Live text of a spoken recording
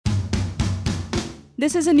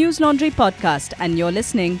This is a News Laundry podcast, and you're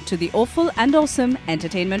listening to the Awful and Awesome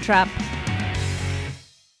Entertainment Wrap.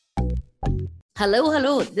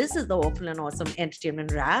 Hello. This is the Awful and Awesome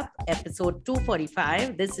Entertainment Wrap, episode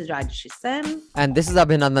 245. This is Rajyasree Sen. And this is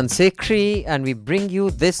Abhinandan Sekhri, and we bring you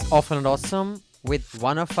this Awful and Awesome with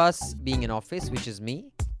one of us being in office, which is me,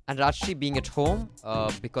 and Rajyasree being at home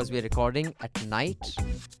because we are recording at night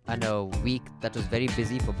and a week that was very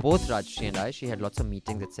busy for both Rajyasree and I. She had lots of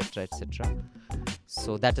meetings, etc., etc.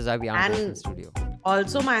 So that is why we aren't in the studio.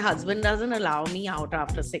 Also, my husband doesn't allow me out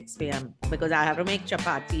after 6 p.m. because I have to make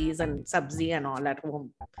chapatis and sabzi and all at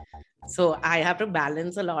home. So I have to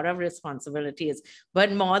balance a lot of responsibilities.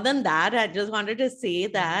 But more than that, I just wanted to say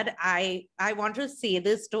that I want to say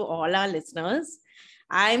this to all our listeners.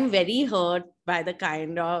 I'm very hurt by the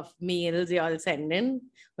kind of mails you all send in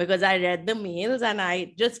because I read the mails and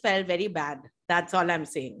I just felt very bad. That's all I'm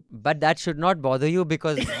saying. But that should not bother you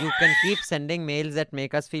because you can keep sending mails that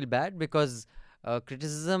make us feel bad because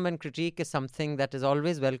criticism and critique is something that is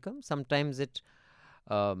always welcome. Sometimes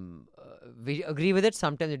we agree with it,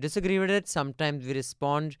 sometimes we disagree with it, sometimes we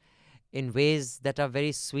respond in ways that are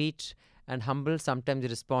very sweet and humble, sometimes we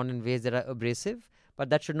respond in ways that are abrasive. But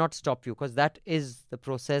that should not stop you because that is the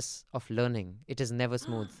process of learning. It is never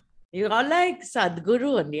smooth. You're like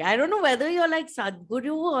Sadhguru only. I don't know whether you're like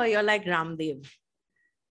Sadhguru or you're like Ramdev.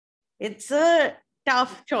 It's a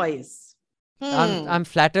tough choice. I'm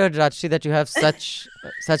flattered, Rajyasree, that you have such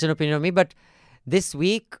an opinion of me. But this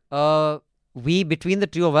week, we, between the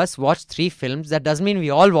two of us, watched 3 films. That doesn't mean we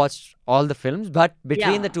all watched all the films, but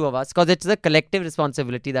between the two of us, because it's a collective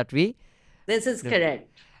responsibility that we... This is correct.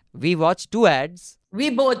 We watched 2 ads. We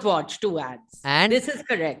both watched 2 ads. And this is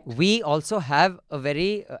correct. We also have a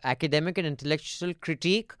very academic and intellectual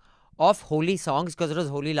critique of holy songs because it was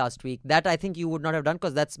Holi last week. That I think you would not have done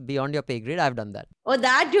because that's beyond your pay grade. I've done that. Oh,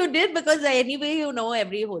 that you did because anyway you know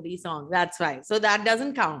every Holi song. That's why. So that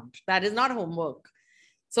doesn't count. That is not homework.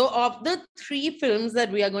 So of the 3 films that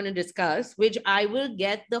we are going to discuss, which I will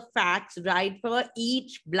get the facts right for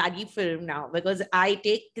each bloody film now because I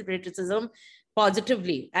take criticism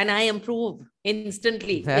positively and I improve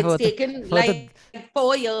instantly. It's taken like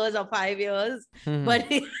 4 years or 5 years, but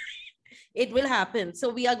it will happen. So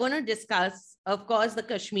we are going to discuss, of course, the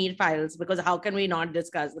Kashmir files because how can we not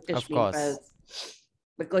discuss the Kashmir files?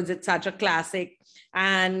 Because it's such a classic.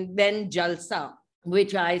 And then Jalsa,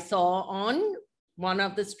 which I saw on one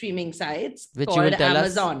of the streaming sites which called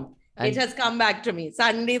Amazon. It has come back to me.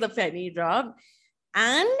 Sunday the penny dropped.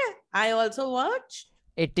 And I also watched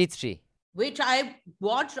 83. Which I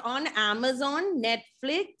watched on Amazon,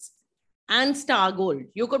 Netflix, and Star Gold.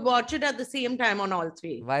 You could watch it at the same time on all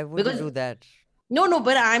 3. Why would you do that? No,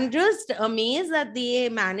 but I'm just amazed that they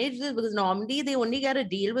managed this because normally they only get a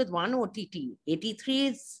deal with one OTT. 83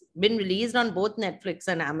 has been released on both Netflix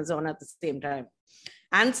and Amazon at the same time.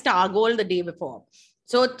 And Star Gold the day before.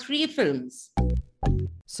 So 3 films.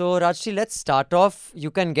 So Rajyasree, let's start off. You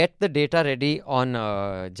can get the data ready on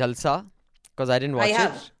Jalsa because I didn't watch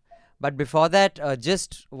it. But before that,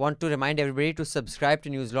 just want to remind everybody to subscribe to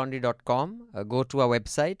newslaundry.com. Go to our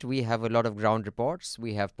website. We have a lot of ground reports.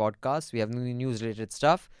 We have podcasts. We have news-related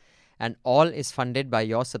stuff. And all is funded by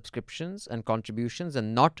your subscriptions and contributions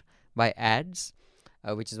and not by ads,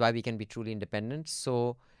 which is why we can be truly independent.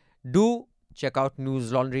 So do check out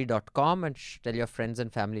newslaundry.com and tell your friends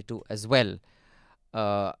and family too as well.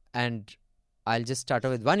 And I'll just start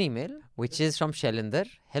off with one email, which is from Shailinder.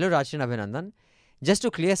 Hello, Rajyasree and Abhinandan. Just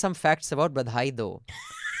to clear some facts about Badhai though.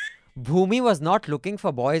 Bhumi was not looking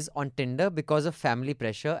for boys on Tinder because of family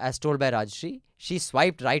pressure as told by Rajyasree. She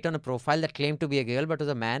swiped right on a profile that claimed to be a girl but was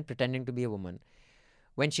a man pretending to be a woman.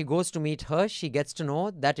 When she goes to meet her, she gets to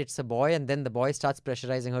know that it's a boy and then the boy starts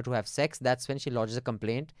pressurizing her to have sex. That's when she lodges a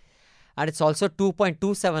complaint. And it's also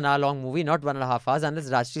 2.27 hour long movie, not 1.5 hours, unless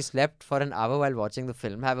Rajyasree slept for an hour while watching the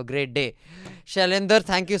film. Have a great day. Shailinder,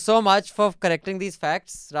 thank you so much for correcting these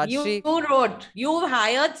facts. Rajyasree, you wrote, you've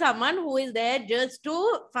hired someone who is there just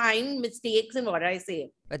to find mistakes in what I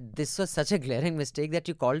say. But this was such a glaring mistake that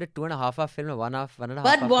you called it 2.5 hour film or 1.5 hour.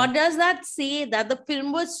 But what does that say? That the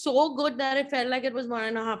film was so good that it felt like it was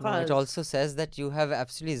 1.5 hours. It also says that you have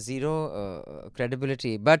absolutely zero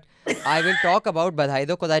credibility. But I will talk about Badhai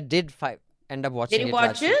though because I did end up watching it. Did you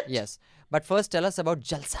watch it? Yes. But first tell us about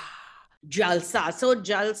Jalsa. Jalsa. So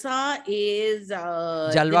Jalsa is...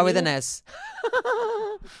 Jalwa with an S.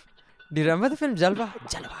 Do you remember the film Jalwa?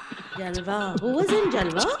 Jalwa. Who was in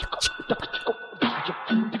Jalwa?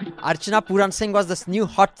 Archana Puran Singh was this new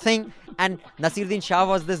hot thing and Nasiruddin Shah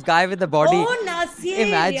was this guy with the body. Oh, Nasir.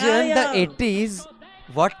 Imagine the 80s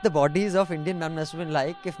what the bodies of Indian men must have been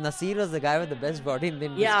like if Nasir was the guy with the best body in the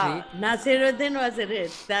industry. Yeah, Nasiruddin was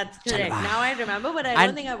it. That's correct. Jalwa. Now I remember, but I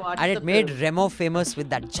don't think I watched And the it made film. Remo famous with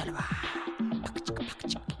that Jalwa.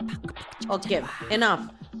 Okay, enough.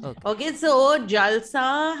 Okay. Okay, so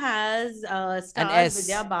Jalsa has stars S.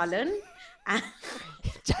 Vidya Balan. And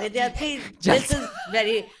Vidya, please, this is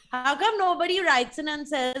very... How come nobody writes in and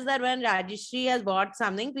says that when Rajeshri has bought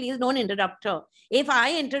something, please don't interrupt her? If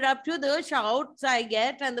I interrupt you, the shouts I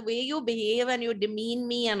get and the way you behave and you demean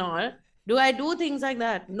me and all, do I do things like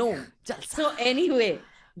that? No. Jalsa. So anyway,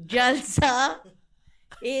 Jalsa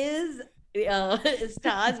is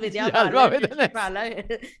stars Vidya Balan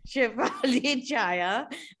and Shefali Chaya,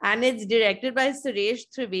 and it's directed by Suresh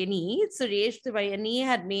Triveni. Suresh Triveni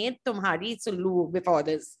had made Tumhari Sulu before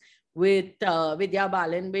this with Vidya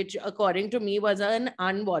Balan, which according to me was an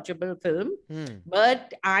unwatchable film.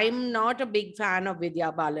 But I'm not a big fan of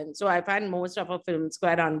Vidya Balan, so I find most of her films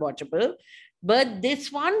quite unwatchable. But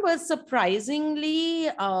this one was surprisingly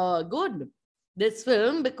good, this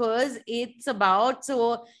film, because it's about...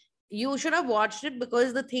 So you should have watched it,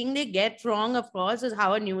 because the thing they get wrong, of course, is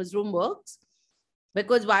how a newsroom works.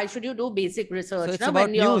 Because why should you do basic research? So it's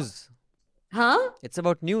about news. Huh? It's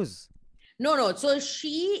about news. No. So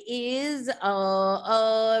she is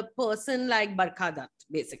a person like Barkha Dutt,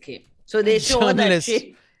 basically. So they show that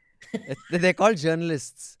she... They're called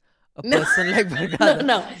journalists. A person like Barkha Dutt.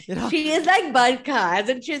 No. You know? She is like Barkha, as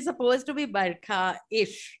in she's supposed to be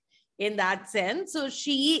Barkha-ish in that sense. So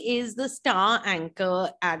she is the star anchor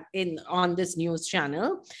on this news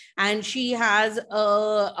channel. And she has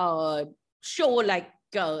a show like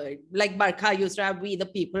Barkha used to have We the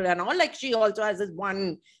People and all. Like she also has this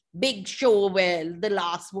one big show where The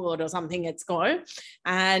Last Word or something it's called,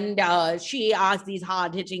 and she asks these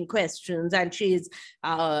hard-hitting questions, and she's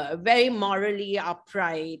very morally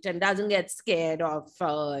upright and doesn't get scared of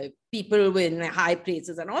people in high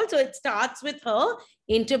places. And also it starts with her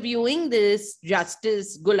interviewing this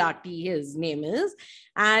Justice Gulati, his name is,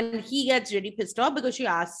 and he gets really pissed off because she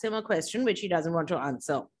asks him a question which he doesn't want to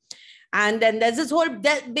answer. And then there's this whole...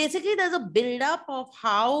 Basically there's a build-up of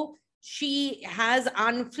how she has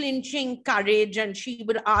unflinching courage and she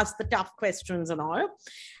will ask the tough questions and all.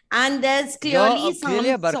 And there's clearly You're clearly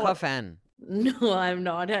a Barkha fan. No, I'm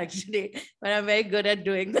not actually, but I'm very good at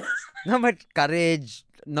doing this. No, but courage,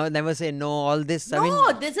 no, never say no, all this. No, I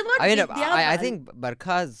mean, this is about I think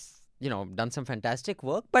Barkha's, done some fantastic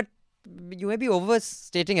work, but you may be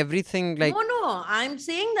overstating everything. Like, no, I'm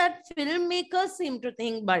saying that filmmakers seem to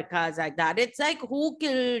think Barkha is like that. It's like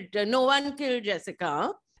no one killed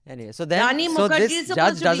Jessica. Anyway, so this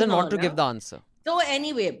judge doesn't want to give the answer. So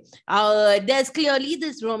anyway, there's clearly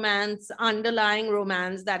this underlying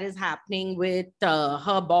romance that is happening with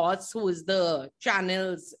her boss, who is the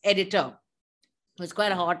channel's editor, who's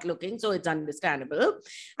quite hot looking, so it's understandable.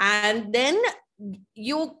 And then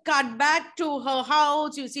you cut back to her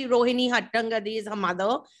house, you see Rohini Hattangadi is her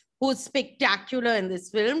mother, who's spectacular in this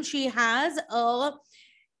film. She has a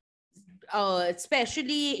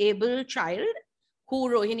specially able child who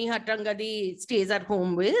Rohini Hattangadi stays at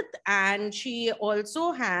home with. And she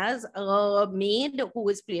also has a maid who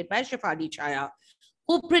is played by Shefali Chaya,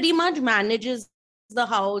 who pretty much manages the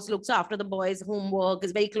house, looks after the boys' homework,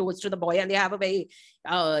 is very close to the boy, and they have a very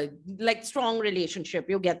strong relationship.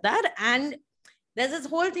 You get that? And there's this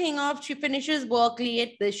whole thing of she finishes work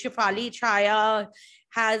late. The Shefali Chaya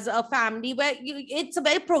has a family where it's a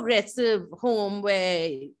very progressive home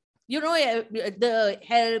where the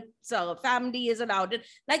helps, family is allowed.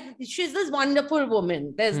 Like, she's this wonderful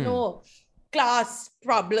woman. There's no class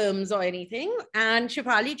problems or anything. And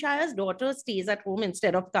Shefali Chaya's daughter stays at home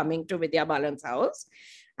instead of coming to Vidya Balan's house.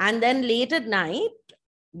 And then late at night,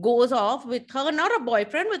 goes off with her, not a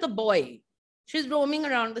boyfriend, with a boy. She's roaming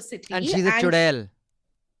around the city. And she's a chudel.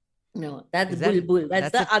 No, that's Bulbul.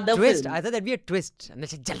 That's the other twist. film. I thought that'd be a twist. And then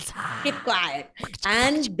she Jalsa. Keep quiet.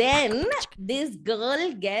 And then this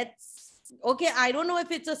girl gets... Okay, I don't know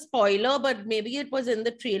if it's a spoiler, but maybe it was in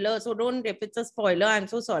the trailer. So if it's a spoiler, I'm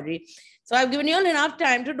so sorry. So I've given you all enough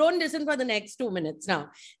time to don't listen for the next 2 minutes now.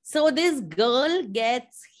 So this girl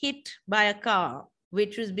gets hit by a car,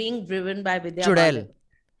 which was being driven by Vidya Balan.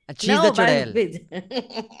 And she's the chudel.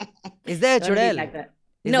 Is there a chudel? Like that.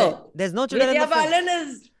 There's no chudel. Vidya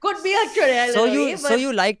Balan could be a chudel. So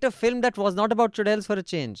you liked a film that was not about chudels for a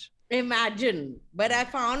change? Imagine. But I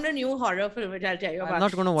found a new horror film, which I'll tell you about. I'm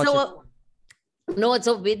not going to watch it. No,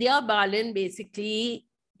 so Vidya Balan basically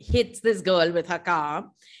hits this girl with her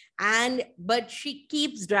car, but she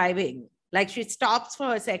keeps driving. Like, she stops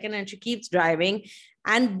for a second and she keeps driving.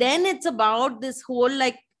 And then it's about this whole,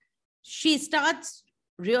 she starts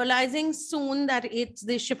realizing soon that it's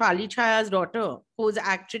the Shefali Chaya's daughter who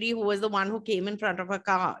was the one who came in front of her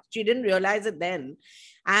car. She didn't realize it then.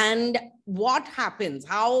 And what happens,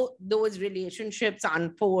 how those relationships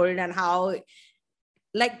unfold, and how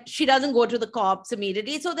like she doesn't go to the cops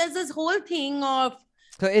immediately. So there's this whole thing of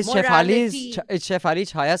So is morality. Shefali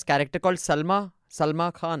Chaya's character called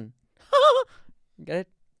Salma Khan? Get it?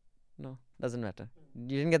 No, doesn't matter.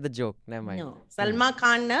 You didn't get the joke. Never mind. No, Salma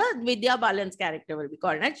Khan, Vidya Balan's character will be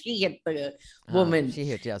called. She hit the woman. She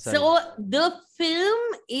hit, yeah. Sorry. So the film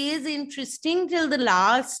is interesting till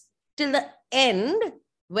the end,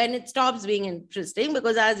 when it stops being interesting,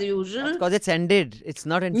 because as usual, because it's ended. It's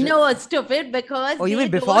not interesting. No, it's stupid because. Oh, you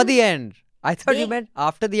mean before the end? I thought you meant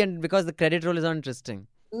after the end because the credit roll is not interesting.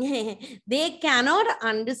 They cannot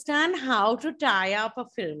understand how to tie up a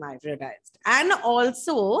film, I've realized. And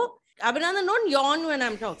also, Abhinandan, don't yawn when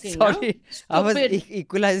I'm talking. Sorry, no? I was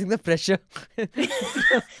equalizing the pressure. I'm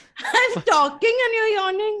talking and you're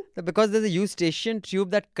yawning. Because there's a eustachian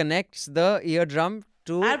tube that connects the eardrum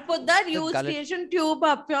to. I'll put that eustachian tube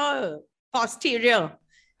up your posterior.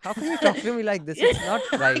 How can you talk to me like this? It's not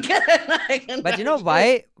right. But you know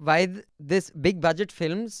why this big budget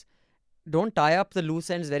films don't tie up the loose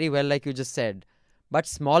ends very well, like you just said, but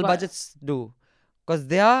small budgets do, because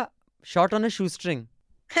they are shot on a shoestring.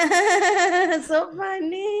 So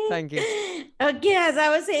funny. Thank you. Okay, as I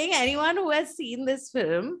was saying, anyone who has seen this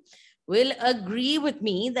film will agree with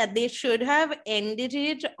me that they should have ended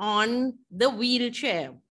it on the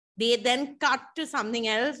wheelchair. They then cut to something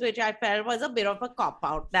else, which I felt was a bit of a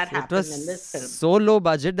cop-out that happened in this film. So low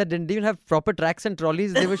budget that didn't even have proper tracks and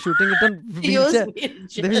trolleys. They were shooting it on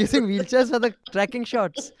wheelchairs. They were using wheelchairs for the tracking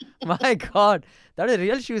shots. My God, that was a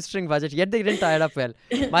real shoestring budget. Yet they didn't tie it up well.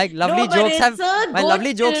 My lovely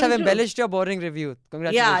jokes have embellished your boring review.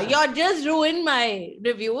 Congratulations. Yeah, you just ruined my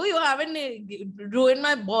review. You haven't ruined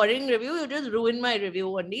my boring review. You just ruined my review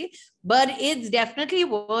only. But it's definitely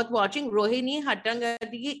worth watching. Rohini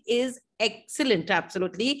Hattangadi is excellent,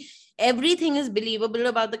 absolutely. Everything is believable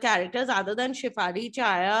about the characters other than Shefali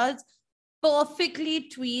Chaya's perfectly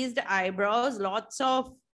tweezed eyebrows. Lots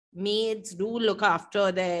of maids do look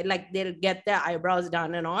after they'll get their eyebrows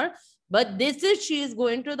done and all. But she is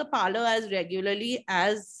going to the parlor as regularly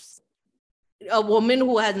as a woman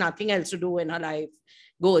who has nothing else to do in her life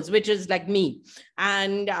goes, which is like me.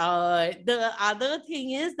 And the other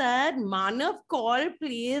thing is that Manav Kaul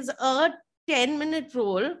plays a 10-minute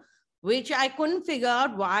role, which I couldn't figure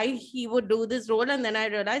out why he would do this role. And then I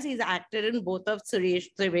realized he's acted in both of Suresh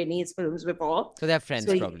Triveni's films before. So they're friends,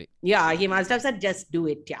 probably. He must have said, just do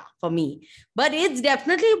it, for me. But it's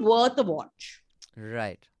definitely worth a watch.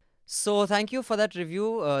 Right. So thank you for that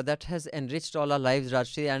review. That has enriched all our lives,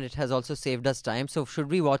 Rajshri, and it has also saved us time. So should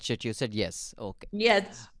we watch it? You said yes. Okay.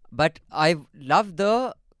 Yes. But I love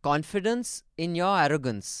the confidence in your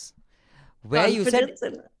arrogance. Where you said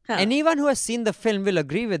anyone who has seen the film will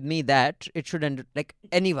agree with me that it should end like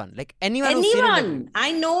anyone. Who's seen it.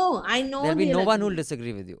 I know. There'll be no one who will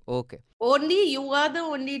disagree with you. Okay. Only you are the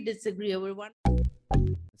only disagreeable one.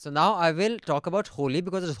 So now I will talk about Holi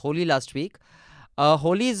because it was Holi last week.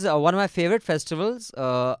 Holi is one of my favorite festivals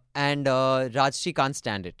and Rajshri can't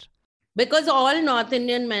stand it. Because all North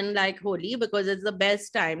Indian men like Holi because it's the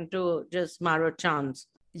best time to just maro chance.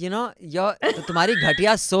 You know, तुम्हारी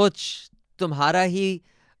घटिया सोच तुम्हारा ही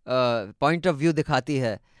point of view दिखाती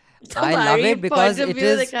है. I love it because it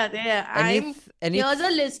is. Here's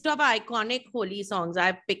a list of iconic Holi songs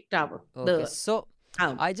I've picked up. Okay, so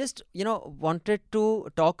I just wanted to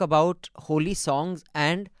talk about Holi songs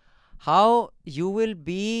and how you will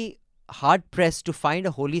be hard pressed to find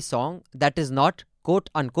a Holi song that is not quote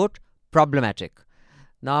unquote problematic.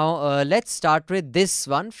 Now let's start with this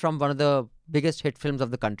one from one of the biggest hit films of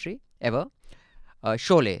the country ever,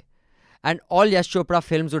 Sholay. And all Yash Chopra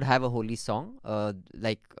films would have a Holi song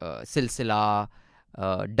like Silsila,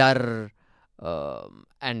 Dar,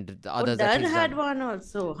 and the others. Dar had one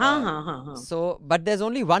also. So, but there's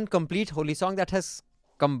only one complete Holi song that has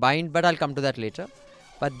combined, but I'll come to that later.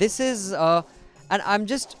 But this is, and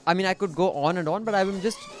I could go on and on, but I'm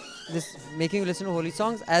just making you listen to Holi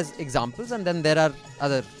songs as examples, and then there are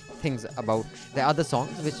other things about the other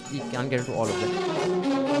songs which we can't get into all of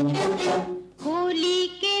them. Holi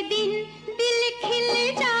के दिन दिल खिल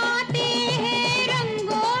जाते हैं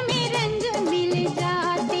रंगों में रंग मिल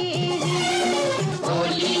जाते हैं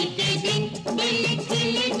होली के दिन दिल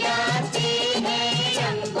खिल जाते हैं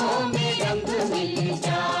रंगों में रंग मिल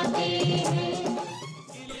जाते हैं.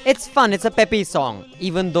 It's fun. It's a peppy song,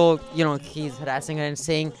 even though he's harassing her and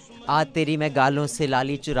saying "Aaj teri main gaalon se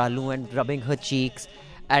lali chura looं" and rubbing her cheeks,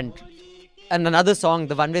 and another song,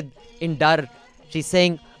 the one with in Dar, she's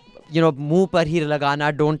saying, muh par hi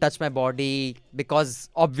lagana, don't touch my body, because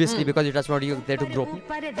obviously because you touch my body, you're there to grope me.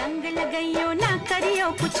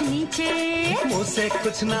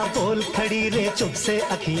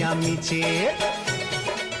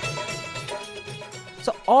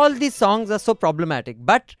 So all these songs are so problematic,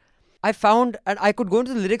 but I found, and I could go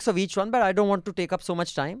into the lyrics of each one, but I don't want to take up so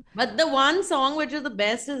much time. But the one song which is the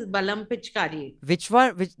best is Balam Pichkari. Which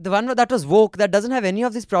one? The one that was woke, that doesn't have any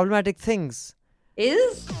of these problematic things.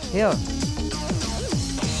 Is? Here.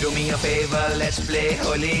 Do me a favor, let's play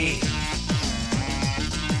Holi.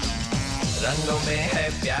 Rangon mein hai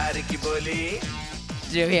pyar ki boli.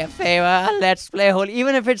 Do me a favor, let's play Holi.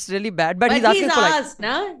 Even if it's really bad, but he's asking for asked,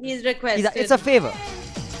 nah? He's requested. It's a favor.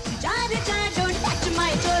 Don't touch my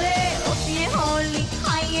chole. Upiye Holi,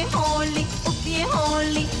 hiye Holi. Upiye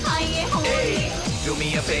Holi, hiye Holi. Do me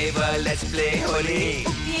a favor, let's play Holi.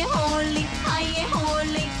 Upiye Holi, hiye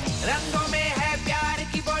Holi. Rangon mein hai pyar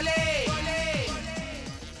ki boli.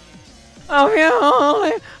 Oh yeah.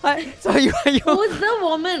 So you. Who's the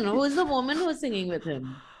woman? Who's the woman who's singing with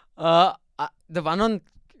him? The one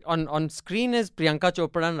on screen is Priyanka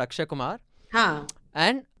Chopra and Akshay Kumar. Huh.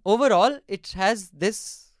 And overall, it has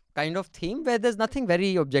this kind of theme where there's nothing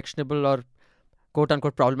very objectionable or quote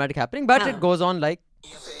unquote problematic happening, but it goes on like.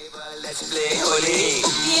 Let's play Holi.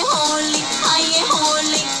 Upiye Holi, hiye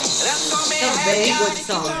Holi. Rangon mein It's a hai very pyar good ki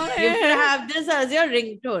song. boli. You should have this as your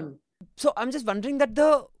ringtone. So I'm just wondering that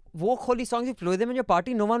the woke Holi songs, if you play them in your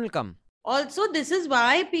party, no one will come. Also, this is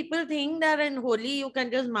why people think that in Holi you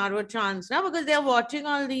can just maro a chance, now, because they are watching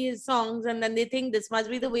all these songs and then they think this must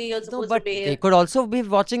be the way you're No, supposed but to behave. they could also be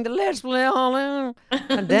watching the Let's Play Holi.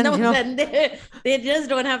 And then, no, you know. then they just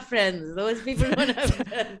don't have friends. Those people don't have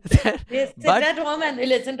friends. They sit But- at home and they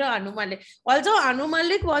listen to Anu Malik. Also, Anu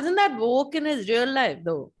Malik wasn't that woke in his real life,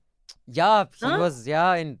 though. Yeah, he Huh? was,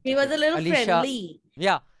 in He was a little Alicia. friendly.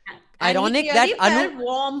 Yeah. And Ironic he that really felt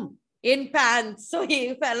warm in pants. So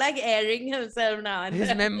he felt like airing himself now. And his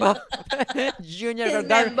then. member, Junior, His got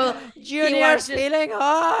girl, member, Junior's he feeling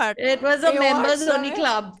hot. It was a He members wants only a-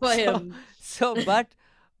 club for him. So, but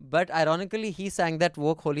ironically, he sang that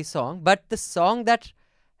woke Holi song. But the song that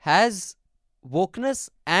has wokeness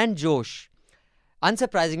and Josh,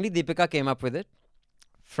 unsurprisingly, Deepika came up with it.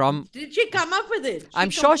 Did she come up with it? I'm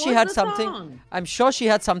sure she had composed the something. song. I'm sure she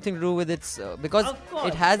had something to do with it because Of course,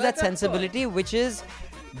 it has but that of course. sensibility which is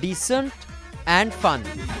decent and fun.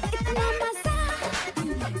 इतना मजा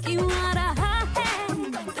क्यों आ रहा है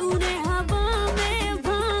तूने हवा में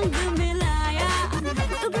भांग मिलाया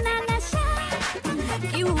दुगना नशा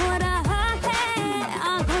क्यों हो रहा है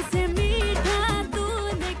आँखों से मीठा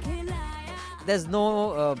तूने खिलाया. There's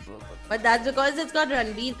no. But that's because it's got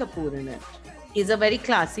Ranbir Kapoor in it. He's a very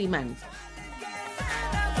classy man.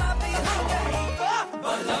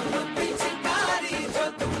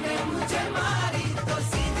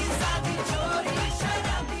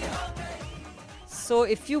 So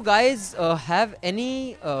if you guys have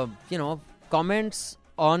any comments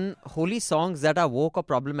on holy songs that are woke or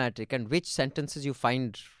problematic and which sentences you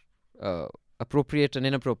find appropriate and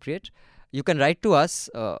inappropriate, you can write to us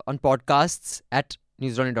on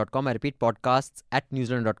podcasts@newslearning.com. I repeat,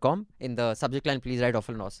 podcasts@newslearning.com. In the subject line, please write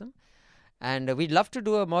Awful and Awesome. And we'd love to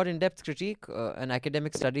do a more in-depth critique, an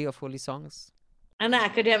academic study of holy songs. An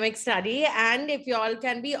academic study, and if you all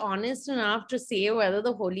can be honest enough to say whether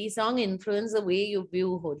the Holi song influenced the way you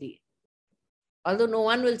view Holi. Although no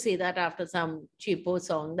one will say that after some cheapo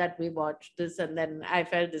song that we watched this and then I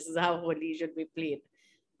felt this is how Holi should be played.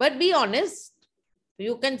 But be honest.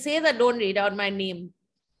 You can say that, don't read out my name.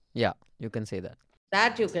 Yeah, you can say that.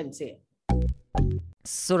 That you can say.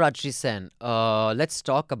 So Rajshri Sen, let's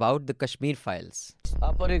talk about the Kashmir files.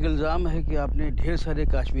 आप पर एक इल्जाम है कि आपने ढेर सारे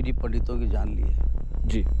कश्मीरी पंडितों की जान ली है.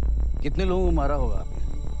 जी. कितने लोगों को मारा होगा आपने?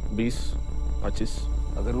 20-25.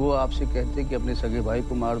 अगर वो आपसे कहते कि अपने सगे भाई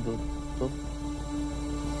को मार दो तो?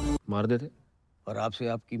 मार देते. और आपसे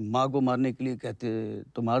आपकी माँ को मारने के लिए कहते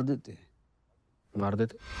तो मार देते? मार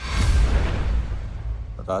देते.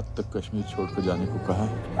 रात तक कश्मीर छोड़कर जाने को कहा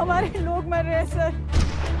है. हमारे लोग मर रहे हैं सर.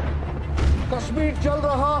 कश्मीर चल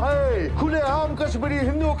रहा है. खुलेआम कश्मीरी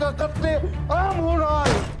हिंदुओं का कत्ले आम हो रहा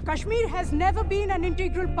है. Kashmir has never been an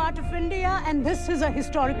integral part of India and this is a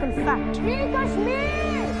historical fact. Free Kashmir!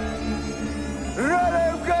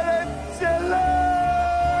 रणम करम चलो.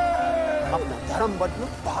 अपना धर्म बदलो,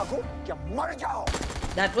 भागो या मर जाओ.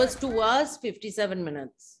 That was 2 hours, 57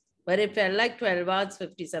 minutes. But it felt like 12 hours,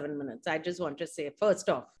 57 minutes. I just want to say, first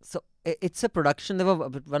off. So it's a production. There were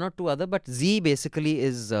one or two other, but Z basically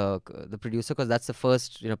is the producer because that's the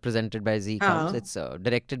first, presented by Z. Comes. It's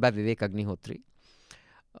directed by Vivek Agnihotri.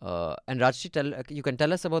 And Rajshri, you can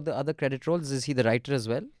tell us about the other credit roles. Is he the writer as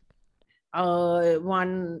well?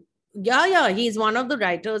 He's one of the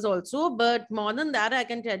writers also. But more than that, I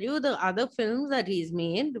can tell you the other films that he's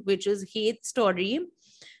made, which is Hate Story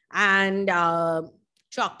and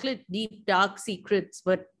Chocolate Deep Dark Secrets.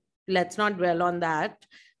 But let's not dwell on that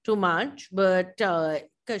too much. But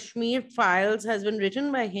Kashmir Files has been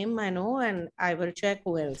written by him, I know, and I will check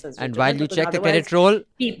who else has And written while it, you because check the otherwise credit roll,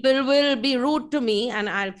 people will be rude to me and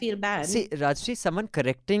I'll feel bad. see, Rajshri, someone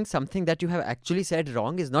correcting something that you have actually said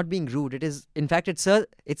wrong is not being rude. It is, in fact, it's help.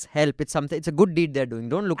 It's something. It's a good deed they're doing.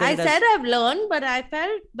 Don't look at I it said as. I've learned, but I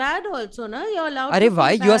felt bad also. No, you're allowed. Arey, to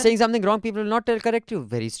why? feel You are bad. saying something wrong. People will not correct you.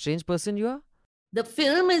 Very strange person you are. The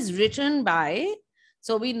film is written by,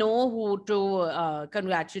 so we know who to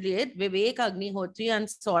congratulate, Vivek Agnihotri and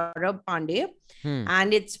Saurabh Pandey.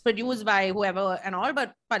 And it's produced by whoever and all,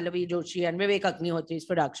 but Pallavi Joshi and Vivek Agnihotri's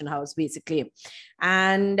production house, basically.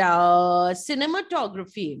 And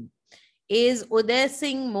cinematography is Uday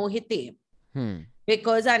Singh Mohite.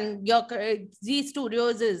 Because, and your Z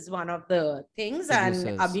Studios is one of the things, Producers.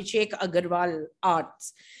 and Abhishek Agarwal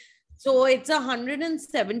Arts. So it's a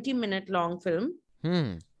 170-minute long film.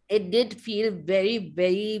 It did feel very,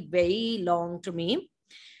 very, very long to me.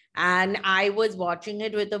 And I was watching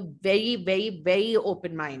it with a very, very, very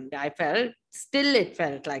open mind. I felt, still it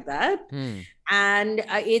felt like that. And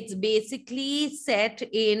it's basically set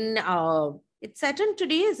in, it's set in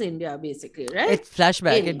today's India, basically, right? It's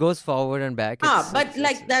flashback. It goes forward and back. But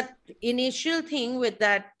like that initial thing with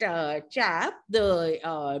that chap,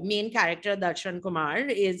 the main character, Darshan Kumar,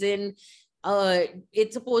 is in,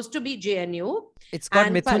 it's supposed to be JNU. It's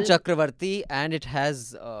got Mithun Chakravarti, and it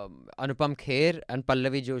has Anupam Kher and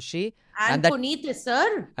Pallavi Joshi. And Puneet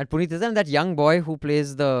Isar. And Puneet Isar, and that young boy who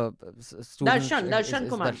plays the student. Darshan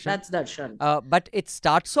Kumar. Darshan. That's Darshan. But it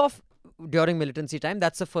starts off during militancy time.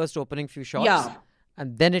 That's the first opening few shots. Yeah.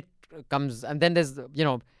 And then it comes, and then there's,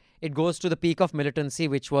 it goes to the peak of militancy,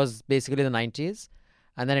 which was basically the 90s.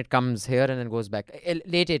 And then it comes here and then goes back.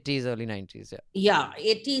 Late 80s, early 90s. Yeah,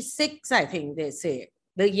 86, I think they say.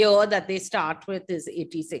 The year that they start with is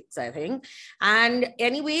 86, I think. And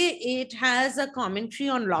anyway, it has a commentary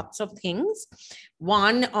on lots of things.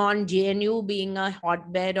 One, on JNU being a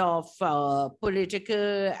hotbed of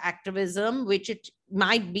political activism, which it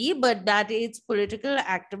might be, but that it's political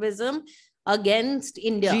activism against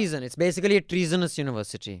India. Treason. It's basically a treasonous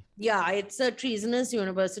university. Yeah, it's a treasonous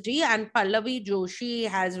university. And Pallavi Joshi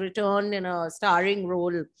has returned in a starring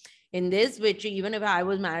role in this, which even if I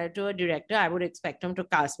was married to a director, I would expect him to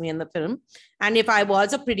cast me in the film. And if I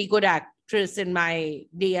was a pretty good actress in my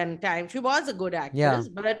day and time, she was a good actress. Yeah.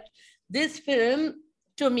 But this film,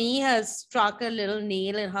 to me, has struck a little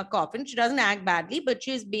nail in her coffin. She doesn't act badly, but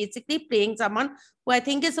she's basically playing someone who I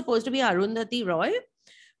think is supposed to be Arundhati Roy.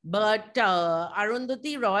 But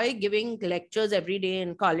Arundhati Roy giving lectures every day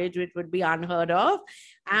in college, which would be unheard of.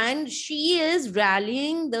 And she is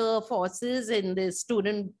rallying the forces in the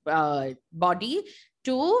student body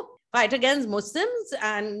to fight against Muslims.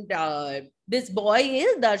 And this boy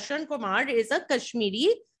is, Darshan Kumar, is a Kashmiri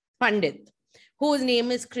Pandit whose name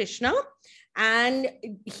is Krishna. And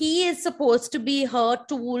he is supposed to be her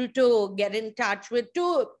tool to get in touch with,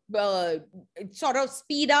 to sort of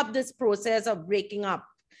speed up this process of breaking up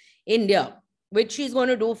India, which she's going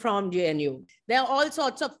to do from JNU. There are all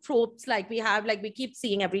sorts of tropes like we keep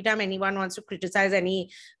seeing every time anyone wants to criticize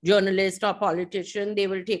any journalist or politician, they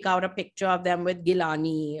will take out a picture of them with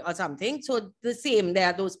Gilani or something. So the same,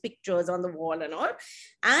 there are those pictures on the wall and all.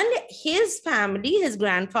 And his family, his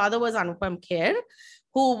grandfather was Anupam Kher,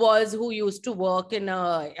 who used to work in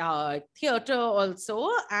a theater also,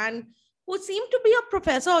 and who seemed to be a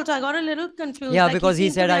professor also. I got a little confused. Yeah, like because he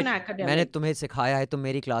said, मैंने तुम्हें सिखाया है, तुम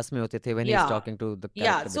मेरी class में होते थे, when he's talking to the character.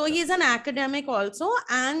 Yeah, so he's an academic also.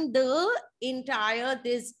 And the entire,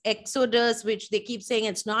 this exodus, which they keep saying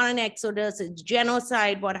it's not an exodus, it's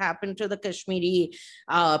genocide, what happened to the Kashmiri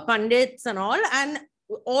Pandits and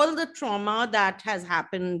all the trauma that has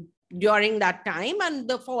happened during that time and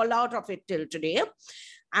the fallout of it till today.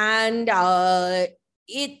 And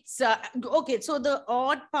it's okay. So the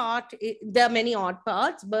odd part, there are many odd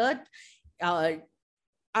parts, but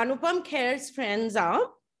Anupam Kher's friends are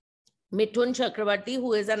Mithun Chakravarti,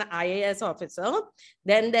 who is an IAS officer.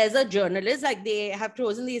 Then there's a journalist, like they have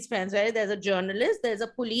chosen these friends, right? There's a journalist, there's a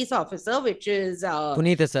police officer, which is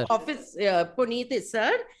Puneet Isar. Puneet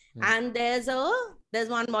Isar. And there's a There's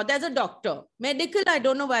one more. There's a doctor. Medical, I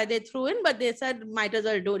don't know why they threw in, but they said might as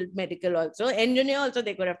well do medical also. Engineer also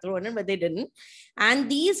they could have thrown in, but they didn't. And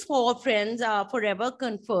these four friends are forever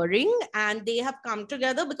conferring, and they have come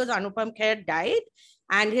together because Anupam Kher died,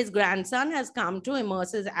 and his grandson has come to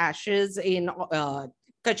immerse his ashes in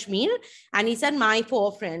Kashmir. And he said, my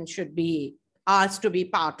four friends should be asked to be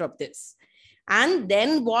part of this. And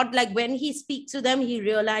then when he speaks to them, he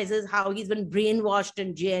realizes how he's been brainwashed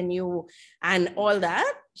in JNU and all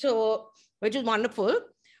that. So, which is wonderful.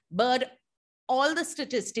 But all the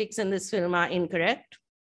statistics in this film are incorrect.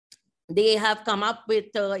 They have come up with,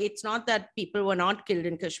 it's not that people were not killed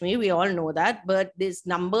in Kashmir. We all know that. But this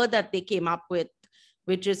number that they came up with,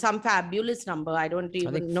 which is some fabulous number. I don't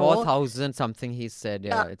even know. 4,000 something he said.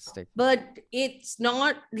 Yeah, it's like. But it's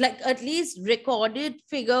not like, at least recorded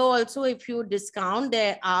figure also, if you discount,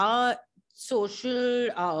 there are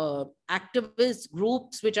social activist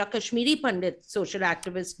groups, which are Kashmiri Pandit social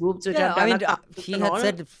activist groups, which are he had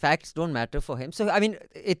said facts don't matter for him. So, I mean,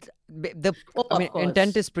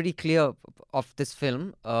 intent is pretty clear of this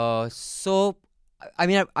film. So, I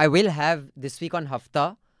mean, I will have this week on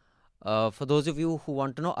Hafta. For those of you who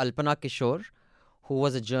want to know, Alpana Kishore, who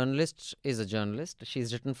was a journalist, is a journalist.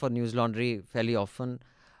 She's written for News Laundry fairly often.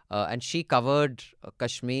 And she covered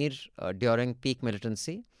Kashmir during peak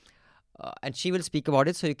militancy. And she will speak about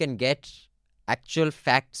it, so you can get actual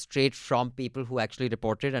facts straight from people who actually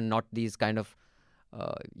reported, and not these kind of,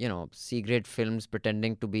 C-grade films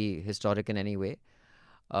pretending to be historic in any way.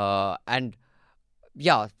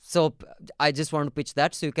 Yeah, so I just want to pitch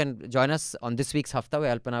that, so you can join us on this week's Hafta,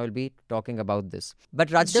 where Alpana will be talking about this. But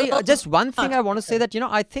Rajshri, just one thing I want to say, that,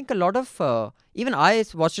 I think a lot of, even I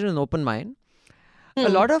watched it in an open mind, a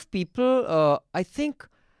lot of people, I think,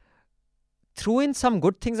 threw in some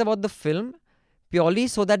good things about the film purely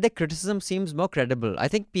so that their criticism seems more credible. I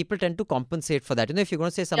think people tend to compensate for that. If you're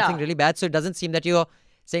going to say something really bad, so it doesn't seem that you're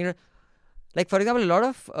saying... Like, for example, a lot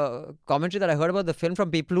of commentary that I heard about the film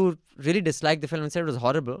from people who really disliked the film and said it was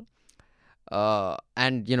horrible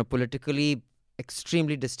and, politically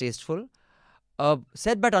extremely distasteful,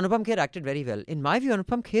 said, but Anupam Kher acted very well. In my view,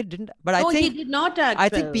 Anupam Kher didn't. But I think he did not act well. I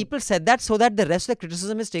think people said that so that the rest of the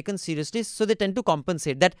criticism is taken seriously, so they tend to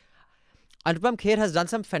compensate. That Anupam Kher has done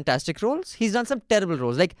some fantastic roles. He's done some terrible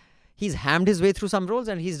roles. Like, he's hammed his way through some roles,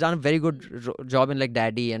 and he's done a very good job in, like,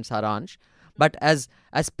 Daddy and Saransh. But as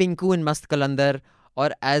Pinku in Mast Kalandar, or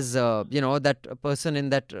as, that person in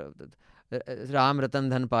that Ram Ratan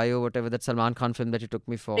Dhan Payo, whatever, that Salman Khan film that you took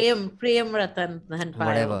me for. Prem Ratan Dhan Payo.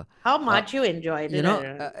 Whatever. How much you enjoyed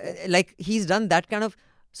it. Like, he's done that kind of...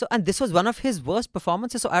 So, and this was one of his worst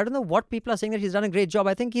performances. So, I don't know what people are saying, that he's done a great job.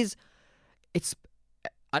 I think he's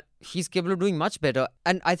capable of doing much better.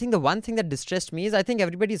 And I think the one thing that distressed me is, I think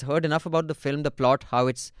everybody's heard enough about the film, the plot, how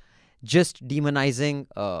it's just demonizing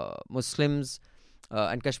Muslims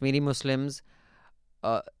and Kashmiri Muslims.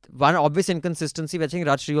 One obvious inconsistency, which I think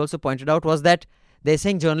Rajshri also pointed out, was that they're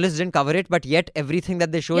saying journalists didn't cover it, but yet everything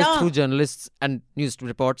that they show is through journalists and news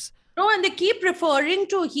reports. No, and they keep referring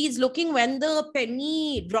to, he's looking when the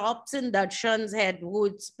penny drops in Darshan's head,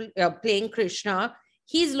 who's playing Krishna.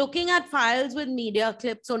 He's looking at files with media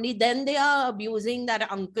clips only. Then they are abusing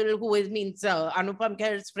that uncle who means Anupam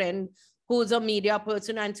Kher's friend, who's a media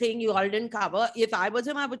person, and saying you all didn't cover. If I was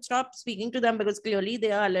him, I would stop speaking to them, because clearly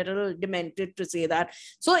they are a little demented to say that.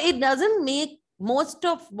 So it doesn't make, most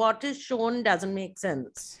of what is shown doesn't make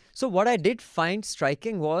sense. So what I did find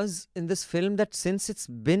striking was in this film that since it's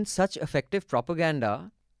been such effective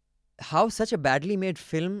propaganda, how such a badly made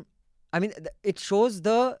film, I mean, it shows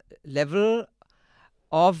the level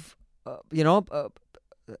of,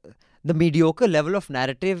 the mediocre level of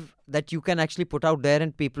narrative that you can actually put out there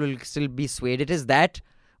and people will still be swayed. It is that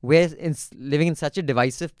we're living in such a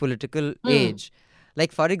divisive political age.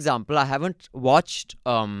 Like, for example, I haven't watched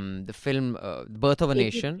the film Birth of a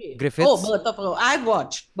Nation, Griffiths. I've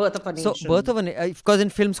watched Birth of a Nation. So, Birth of a Nation, because in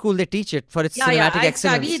film school they teach it for its cinematic excellence.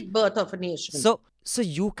 I studied Birth of a Nation. So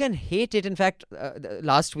you can hate it. In fact,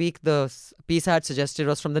 last week the piece I had suggested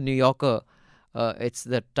was from the New Yorker.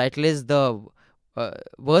 The title is the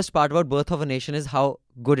worst part about Birth of a Nation is how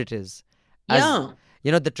good it is.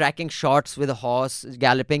 The tracking shots with a horse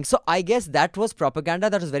galloping. So I guess that was propaganda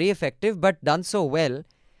that was very effective, but done so well.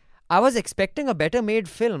 I was expecting a better made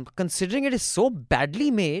film. Considering it is so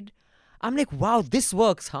badly made, I'm like, wow, this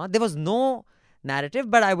works, huh? There was no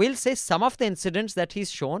narrative, but I will say some of the incidents that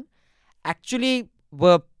he's shown actually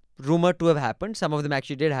were rumored to have happened. Some of them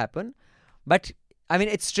actually did happen. But I mean,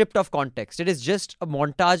 it's stripped of context. It is just a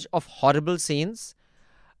montage of horrible scenes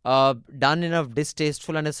done in a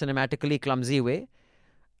distasteful and a cinematically clumsy way.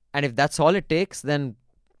 And if that's all it takes, then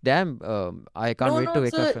damn, I can't wait to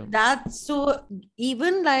make so a film. that's so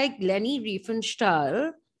even like Leni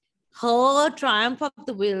Riefenstahl, her Triumph of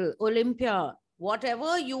the Will, Olympia,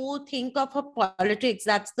 whatever you think of her politics,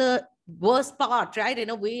 that's the worst part, right? In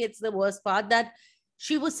a way, it's the worst part that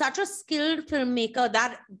she was such a skilled filmmaker.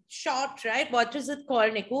 That shot, right? What is it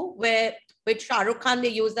called, Niku? Where with Shah Rukh Khan, they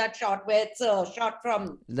use that shot where it's a shot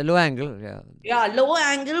from The low angle, yeah. yeah, low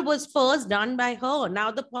angle was first done by her. Now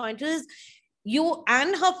the point is, you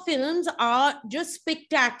and her films are just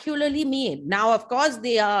spectacularly made. Now, of course,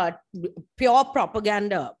 they are pure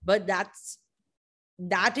propaganda, but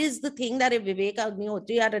that is the thing that if Vivek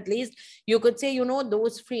Agnihotri had at least, you could say,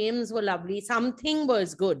 those frames were lovely. Something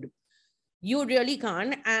was good. You really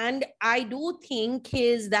can't. And I do think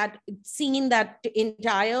that scene, that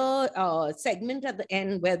entire segment at the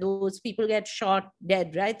end where those people get shot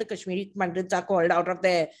dead, right? The Kashmiri Pandits are called out of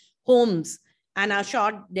their homes and are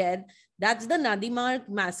shot dead. That's the Nadimarg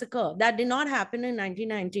massacre. That did not happen in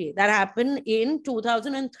 1990. That happened in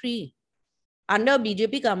 2003 under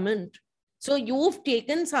BJP government. So you've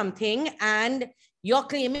taken something and you're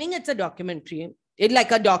claiming it's a documentary. It's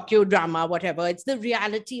like a docudrama, whatever. It's the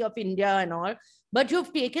reality of India and all. But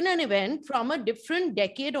you've taken an event from a different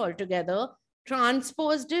decade altogether,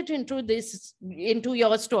 transposed it into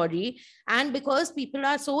your story. And because people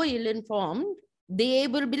are so ill-informed, they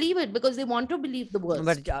will believe it because they want to believe the worst.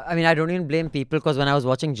 But I mean, I don't even blame people, because when I was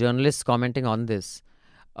watching journalists commenting on this,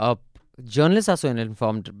 journalists are so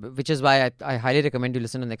ill-informed, which is why I highly recommend you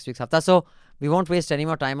listen to next week's Hafta. So we won't waste any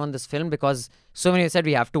more time on this film, because so many said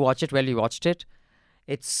we have to watch it. Well, we watched it.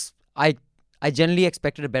 I generally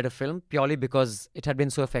expected a better film purely because it had been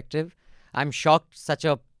so effective. I'm shocked such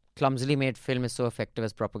a clumsily made film is so effective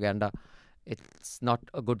as propaganda. It's not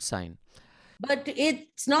a good sign. But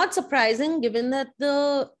it's not surprising given that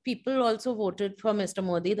the people also voted for Mr.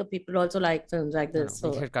 Modi. The people also like films like this. No,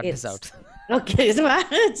 we can cut this out. Okay, so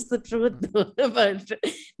it's the truth. But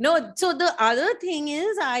no, so the other thing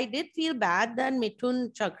is, I did feel bad that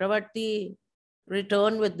Mithun Chakravarti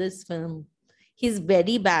returned with this film. He's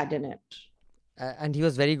very bad in it. And he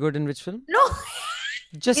was very good in which film? No,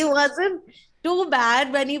 he wasn't too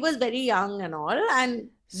bad when he was very young and all. And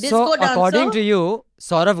so, according to you,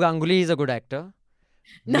 Saurav Ganguly is a good actor.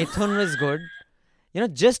 No. Mithun is good.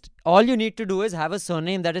 Just all you need to do is have a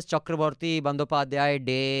surname that is Chakraborty, Bandopadhyay,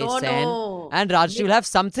 Day, Sen, and Rajshri will have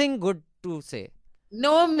something good to say.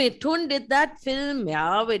 No, Mithun did that film,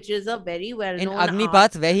 which is a very well-known in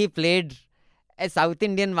Agnipath, where he played a South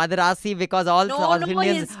Indian Madrasi, because all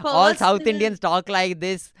South Indians talk like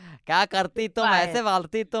this. Kya karti tum? Aise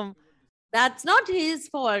walti tum? That's not his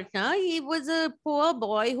fault. He was a poor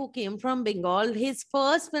boy who came from Bengal. His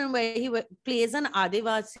first film where he plays an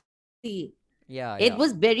Adivasi. Yeah, it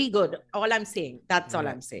was very good. All I'm saying. That's all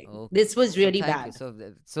I'm saying. Okay. This was really bad.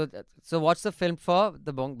 So what's the film for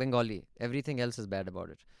the Bengali? Everything else is bad about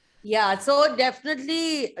it. Yeah, so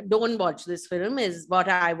definitely don't watch this film is what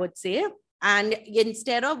I would say. And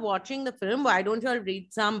instead of watching the film, why don't you all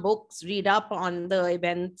read some books, read up on the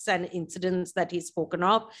events and incidents that he's spoken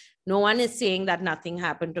of? No one is saying that nothing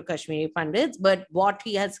happened to Kashmiri Pandits, but what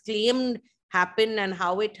he has claimed happened and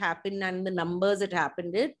how it happened and the numbers it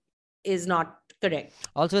happened in is not correct.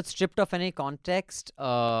 Also, it's stripped of any context.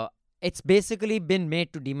 It's basically been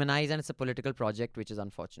made to demonize, and it's a political project, which is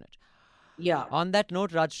unfortunate. Yeah. On that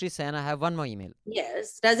note, Rajshri Sen, I have one more email.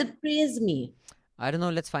 Yes. Does it praise me? I don't know.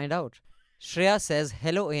 Let's find out. Shreya says,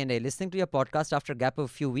 hello A&A, listening to your podcast after a gap of a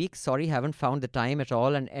few weeks. Sorry, haven't found the time at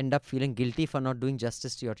all and end up feeling guilty for not doing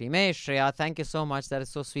justice to your team. Hey Shreya, thank you so much. That is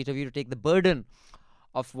so sweet of you to take the burden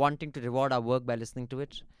of wanting to reward our work by listening to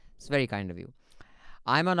it. It's very kind of you.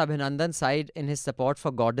 I'm on Abhinandan's side in his support for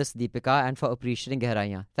Goddess Deepika and for appreciating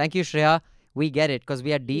Gehraiyan. Thank you, Shreya. We get it because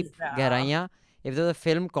we are deep Gehraiyan. If there's a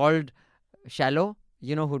film called Shallow,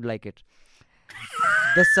 you know who'd like it.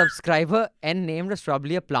 The subscriber N named was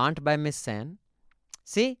probably a plant by Miss Sen.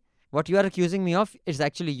 See, what you are accusing me of is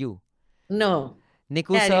actually you. No.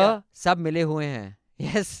 Niku sir, sab mile hue hain.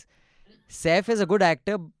 Yes. Saif is a good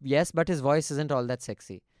actor, yes, but his voice isn't all that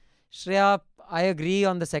sexy. Shreya, I agree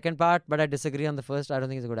on the second part, but I disagree on the first. I don't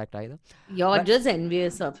think he's a good actor either. You're just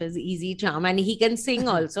envious of his easy charm, and he can sing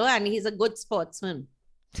also, and he's a good sportsman.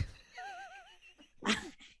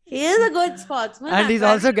 He is a good sportsman. And he's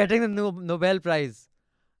also getting the Nobel Prize.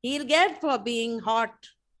 He'll get for being hot.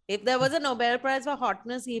 If there was a Nobel Prize for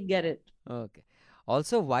hotness, he'd get it. Okay.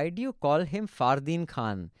 Also, why do you call him Fardeen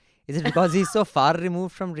Khan? Is it because he's so far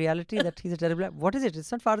removed from reality that he's a terrible... What is it?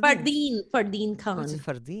 It's not Fardeen. Fardeen Khan. What's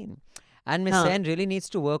Fardeen? And Miss Sen really needs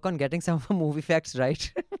to work on getting some of her movie facts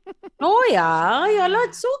right. Oh yeah, you're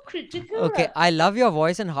not so critical. Okay, I love your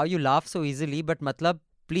voice and how you laugh so easily, but matlab,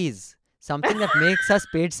 please, something that makes us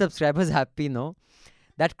paid subscribers happy, no?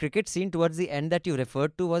 That cricket scene towards the end that you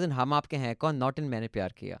referred to was in Hum Aapke Hain Kaun, not in Maine Pyar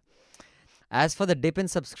Kiya. As for the dip in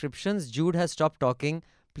subscriptions, Jude has stopped talking.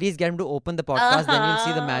 Please get him to open the podcast, then you'll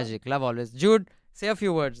see the magic. Love always. Jude, say a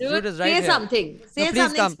few words. Jude is right say here. Something. Say please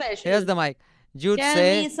something come. special. Here's the mic. Jude, Tell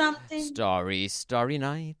say me something. Starry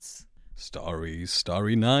nights.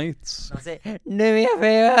 Starry nights. Now say, do me a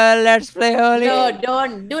favor, let's play Holi. No,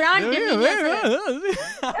 don't. Do not give me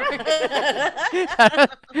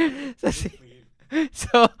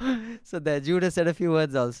So there, Jude has said a few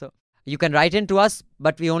words also. You can write in to us,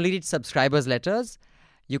 but we only read subscribers' letters.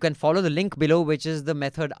 You can follow the link below, which is the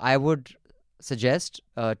method I would suggest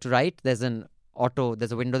to write. There's a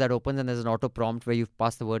window that opens and there's an auto prompt where you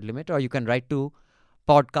pass the word limit, or you can write to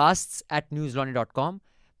podcasts@newslaundry.com.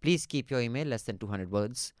 Please keep your email less than 200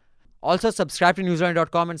 words. Also, subscribe to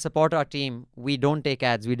newslaundry.com and support our team. We don't take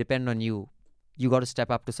ads. We depend on you. You got to step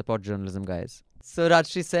up to support journalism, guys. So,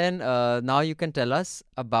 Rajshri Sen, now you can tell us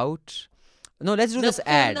about... No, let's do this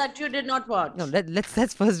ad. that you did not watch. No,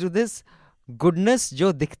 let's first do this. Goodness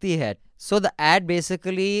Jo Dikhti Hai. So, the ad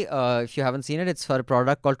basically, if you haven't seen it, it's for a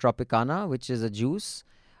product called Tropicana, which is a juice,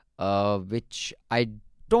 which I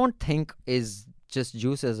don't think is just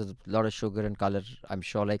juice. There's a lot of sugar and color, I'm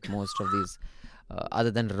sure, like most of these,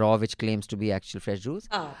 other than raw, which claims to be actual fresh juice.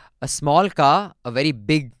 A small car, a very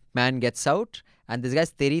big man gets out, and this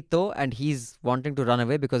guy's terito, and he's wanting to run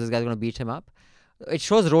away because this guy's going to beat him up. It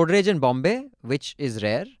shows road rage in Bombay, which is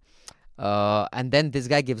rare. And then this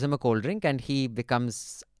guy gives him a cold drink and he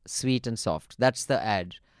becomes sweet and soft. That's the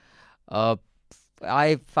ad.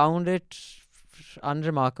 I found it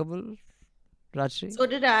unremarkable, Rajshri. So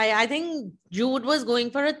did I. I think Jude was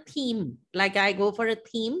going for a theme. Like I go for a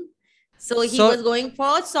theme. So he was going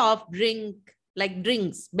for soft drink, like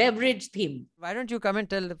drinks, beverage theme. Why don't you come and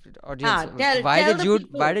tell the audience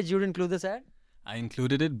why did Jude include this ad? I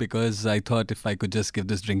included it because I thought if I could just give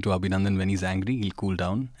this drink to Abhinandan when he's angry, he'll cool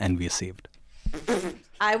down and we're saved.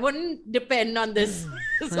 I wouldn't depend on this.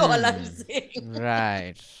 That's all I'm saying.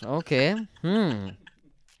 Right. Okay.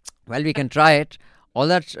 Well, we can try it. All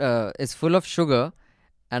that is full of sugar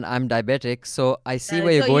and I'm diabetic. So I see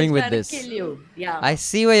where you're going with this. Kill you. Yeah. I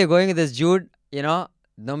see where you're going with this, Jude. You know,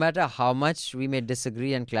 no matter how much we may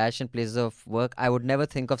disagree and clash in places of work, I would never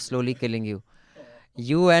think of slowly killing you.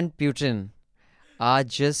 You and Putin are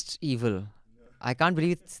just evil. I can't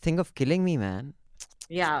believe think of killing me, man.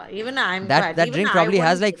 Yeah, even I'm that even drink probably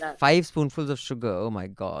has like 5 spoonfuls of sugar. Oh my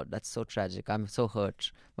god, that's so tragic. I'm so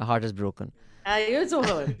hurt. My heart is broken. You're so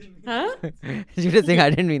hurt. Huh? You just think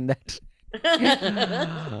I didn't mean that.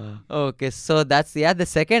 Okay, so that's the ad. The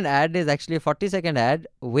second ad is actually a 40-second ad,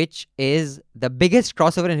 which is the biggest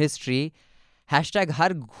crossover in history. Hashtag har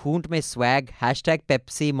ghoont mein swag. Hashtag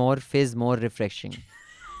Pepsi more fizz more refreshing.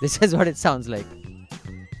 This is what it sounds like.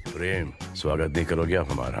 प्रेम स्वागत नहीं करोगे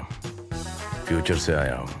आप हमारा future से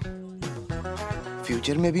आया हूँ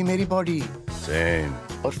future में भी मेरी बॉडी सेम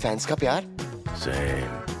और फैंस का प्यार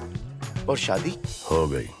सेम और शादी हो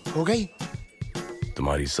गई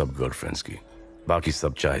तुम्हारी सब गर्लफ्रेंड्स की बाकी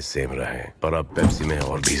सब चाहे सेम रहे पर अब पेप्सी में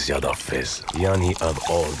और भी ज्यादा फिज यानी अब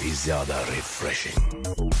और भी ज्यादा refreshing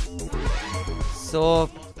So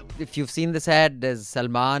if you've seen this ad, there's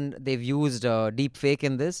Salman. They've used deep fake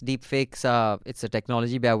in this. Deep fakes, it's a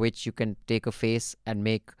technology by which you can take a face and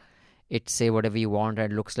make it say whatever you want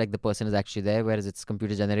and it looks like the person is actually there, whereas it's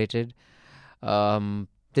computer generated.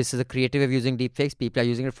 This is a creative way of using deep fakes. People are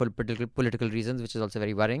using it for political reasons, which is also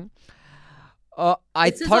very worrying.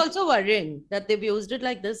 This is also worrying that they've used it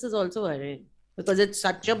like this is also worrying because it's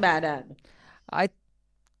such a bad ad.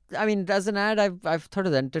 I mean, as an ad, I've thought it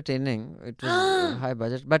was entertaining. It was high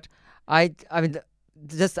budget, but I mean,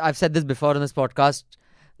 I've said this before on this podcast.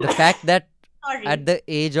 The fact that at the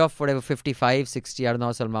age of whatever 55, 60, I don't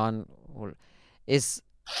know, Salman is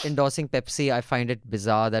endorsing Pepsi. I find it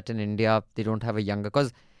bizarre that in India they don't have a younger,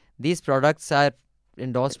 because these products are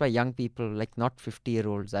endorsed by young people, like not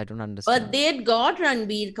 50-year-olds. I don't understand. But they'd got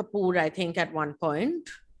Ranbir Kapoor, I think, at one point.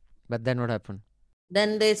 But then what happened?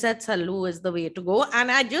 Then they said Sallu is the way to go. And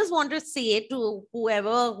I just want to say to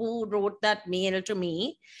whoever who wrote that mail to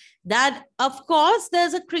me that, of course,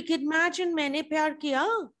 there's a cricket match in Maine Pyar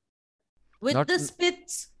Kiya with the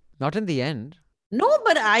Spits. Not in the end. No,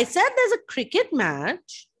 but I said there's a cricket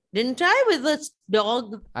match, didn't I, with a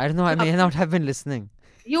dog? I don't know. I may not have been listening.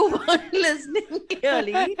 You weren't listening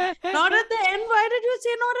clearly. Not at the end. Why did you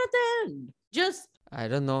say not at the end? Just... I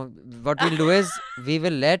don't know. What we'll do is we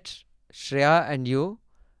will let Shreya and you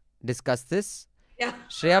discuss this. Yeah.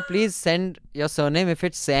 Shreya, please send your surname. If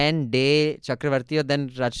it's Sen, Day, Chakravarti, then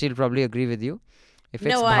Rajshri will probably agree with you. If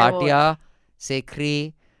it's Bhatia,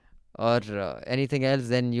 Sekhri, or anything else,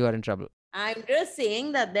 then you are in trouble. I'm just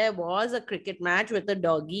saying that there was a cricket match with a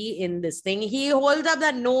doggy in this thing. He holds up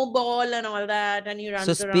that no ball and all that, and he runs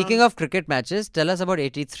So speaking around. of cricket matches, tell us about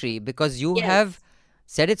 83, because you Yes. have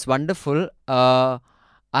said it's wonderful. I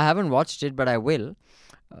haven't watched it, but I will,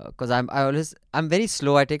 because I'm very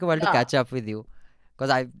slow. I take a while to Yeah. catch up with you,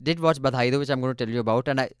 because I did watch Badhaido, which I'm going to tell you about,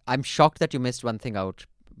 and I'm shocked that you missed one thing out,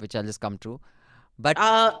 which I'll just come to. But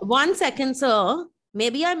 1 second, sir.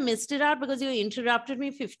 Maybe I missed it out because you interrupted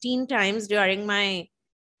me 15 times during my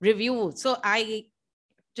review. So I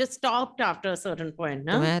just stopped after a certain point. तो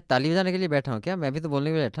No? मैं ताली बजाने के लिए बैठा हूँ क्या? मैं भी तो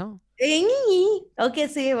बोलने के लिए बैठा हूँ. Okay,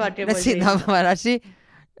 say what you were See, saying. now, Maharaji,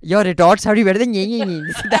 your retorts have to be better than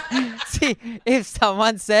See, if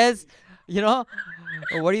someone says,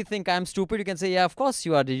 what do you think? I'm stupid. You can say, yeah, of course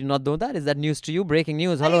you are. Did you not know that? Is that news to you? Breaking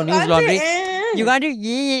news. Hello, news laundry. You can't do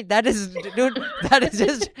yeah. That is, dude. That is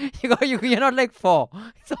just you're not like 4.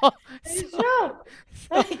 So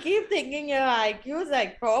I keep thinking your IQ is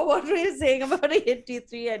like 4. What were you saying about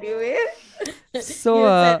 83 anyway?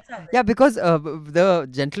 Yeah, because the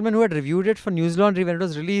gentleman who had reviewed it for News Laundry when it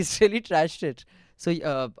was released really trashed it. So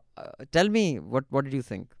tell me, what did you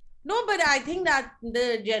think? No, but I think that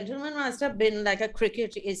the gentleman must have been like a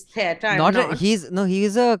cricket theatre. He is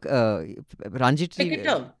a Ranji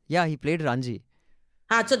cricketer. Yeah, he played Ranji.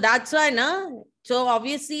 So that's why, no? So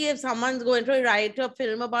obviously, if someone's going to write a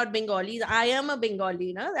film about Bengalis, I am a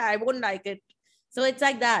Bengali, no? I won't like it. So it's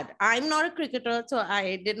like that. I'm not a cricketer, so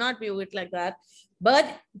I did not view it like that. But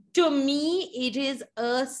to me, it is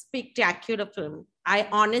a spectacular film. I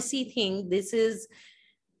honestly think this is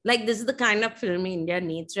the kind of film India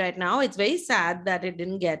needs right now. It's very sad that it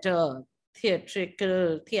didn't get a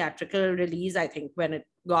theatrical release, I think, when it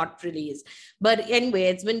got released. But anyway,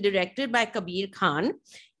 it's been directed by Kabir Khan.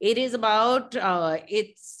 It is about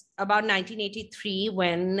 1983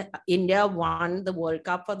 when India won the World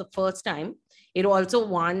Cup for the first time. It also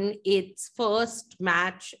won its first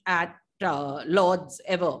match at Lord's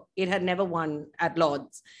ever. It had never won at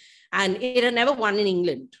Lord's. And it had never won in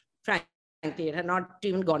England, frankly. It had not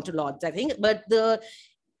even gone to Lord's, I think. But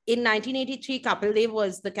in 1983, Kapil Dev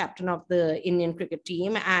was the captain of the Indian cricket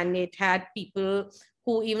team. And it had people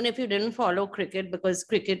who, even if you didn't follow cricket, because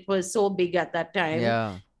cricket was so big at that time,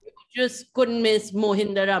 you just couldn't miss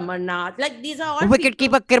Mohinder Amarnath. Like, these are all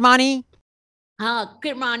wicketkeeper Kirmani.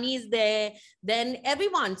 Kirmani is there. Then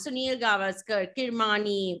everyone, Sunil Gavaskar,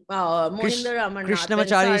 Kirmani, Mohinder Amarnath,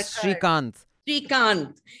 Krishnamachari, Srikanth.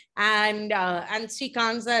 And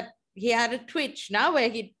Srikanth that he had a Twitch now where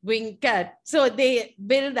he'd wink at. So they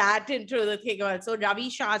build that into the thing also. Ravi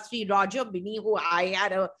Shastri, Roger Binney, who I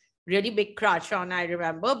had a really big crush on, I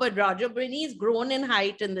remember. But Roger Binney is grown in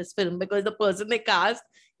height in this film because the person they cast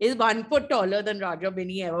is 1 foot taller than Roger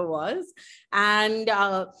Binney ever was. And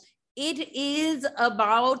it is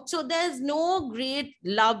about, so there's no great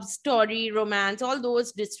love story, romance, all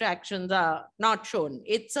those distractions are not shown.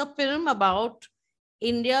 It's a film about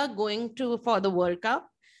India going for the World Cup,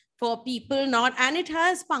 for people not, and it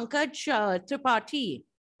has Pankaj Tripathi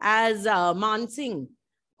as Man Singh,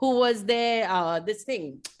 who was their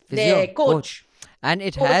coach. And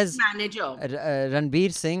it has manager.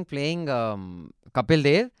 Ranbir Singh playing Kapil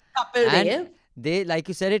Dev. They, like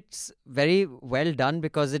you said, it's very well done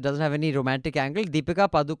because it doesn't have any romantic angle. Deepika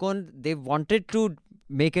Padukone, they wanted to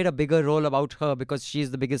make it a bigger role about her because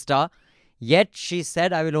she's the biggest star. Yet she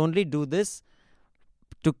said, I will only do this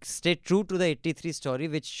to stay true to the 83 story,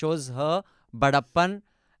 which shows her badappan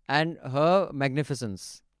and her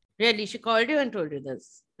magnificence. Really? She called you and told you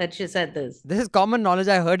this? That she said this? This is common knowledge.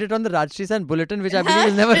 I heard it on the Rajshri San bulletin, which I believe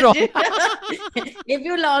is never wrong. If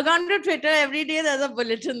you log on to Twitter every day, there's a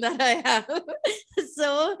bulletin that I have.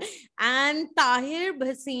 And Tahir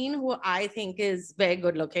Bhasin, who I think is very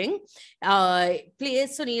good looking,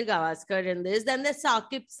 plays Sunil Gavaskar in this. Then there's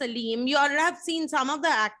Saqib Salim. You already have seen some of the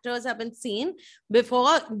actors have been seen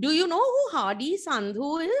before. Do you know who Hardy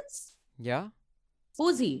Sandhu is? Yeah.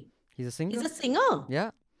 Who's he? He's a singer. He's a singer. Yeah.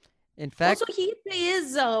 In fact, also he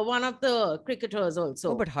plays one of the cricketers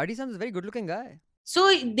also. Oh, but Hardy Sandhu is a very good looking guy. So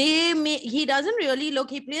he doesn't really look,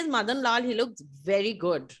 he plays Madan Lal. He looks very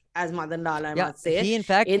good as Madan Lal, I must say. He, in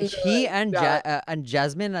fact, and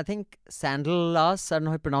Jasmine, I think Sandals, I don't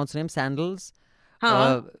know how to pronounce her name, Sandals.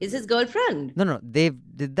 Is his girlfriend? No, they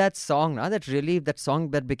did that song, that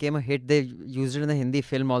song that became a hit. They used it in the Hindi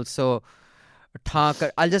film also.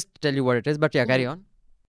 I'll just tell you what it is, but yeah, carry on.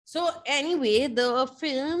 So anyway, the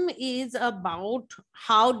film is about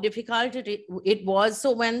how difficult it was.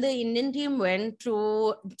 So when the Indian team went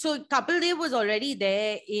to... So Kapil Dev was already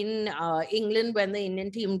there in England when the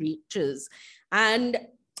Indian team reaches. And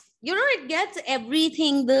it gets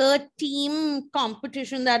everything, the team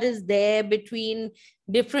competition that is there between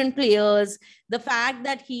different players, the fact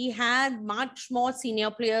that he had much more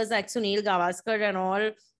senior players like Sunil Gavaskar and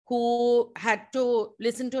all who had to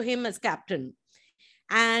listen to him as captain.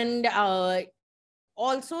 And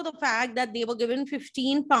also the fact that they were given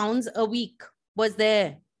 15 pounds a week was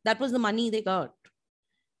there. That was the money they got.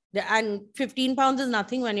 And 15 pounds is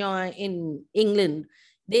nothing when you're in England.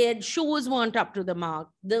 Their shoes weren't up to the mark.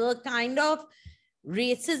 The kind of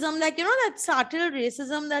racism, like, that subtle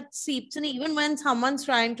racism that seeps in even when someone's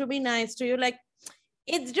trying to be nice to you, like,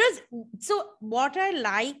 it's just, so what I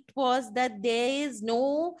liked was that there is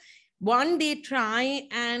no one, they try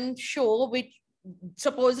and show, which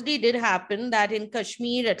supposedly did happen, that in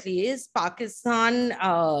Kashmir, at least, Pakistan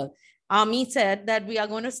army said that we are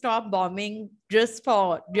going to stop bombing just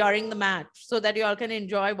for during the match so that you all can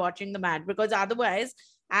enjoy watching the match, because otherwise,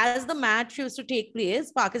 as the match used to take place,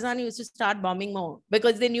 Pakistan used to start bombing more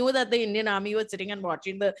because they knew that the Indian army was sitting and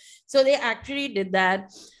watching so they actually did that.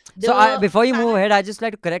 Before you move ahead, I just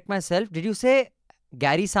like to correct myself. Did you say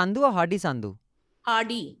Gary Sandhu or Hardy Sandhu?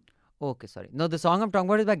 Hardy. Okay, sorry. No, the song I'm talking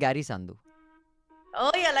about is by Gary Sandhu.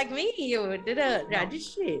 Oh, yeah, like me. You did a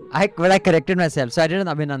registry. I corrected myself. So I did an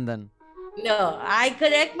Abhinandan. No, I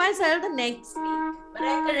correct myself the next week. But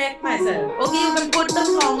I correct myself. Okay, you can put the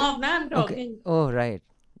song off now. I'm talking. Okay. Oh, right.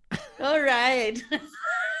 All right.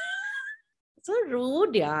 So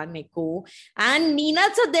rude, yeah, Nico. And Nina,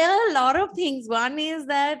 so there are a lot of things. One is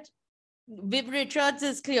that Viv Richards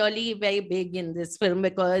is clearly very big in this film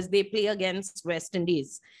because they play against West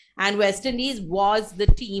Indies. And West Indies was the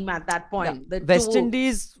team at that point. Yeah. West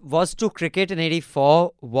Indies was to cricket in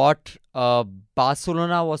 84 what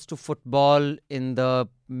Barcelona was to football in the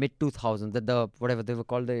mid-2000s. The whatever they were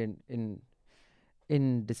called, the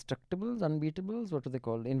Indestructibles, Unbeatables, what were they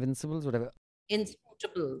called? Invincibles, whatever.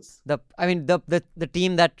 Inscrutables. The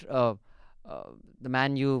team that the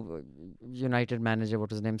Man U United manager,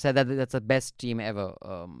 what was his name, said that that's the best team ever.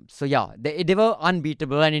 So yeah, they were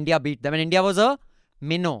unbeatable and India beat them. And India was a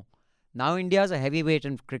minnow. Now India is a heavyweight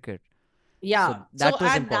in cricket. Yeah. So at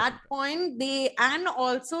important. That point, and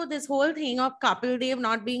also this whole thing of Kapil Dev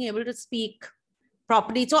not being able to speak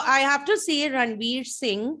properly. So I have to say Ranveer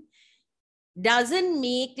Singh doesn't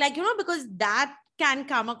make, because that can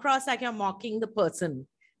come across like you're mocking the person,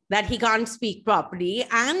 that he can't speak properly.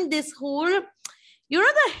 And this whole, they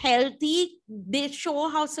show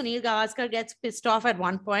how Sunil Gavaskar gets pissed off at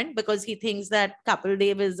one point because he thinks that Kapil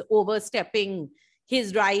Dev is overstepping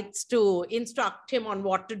his rights to instruct him on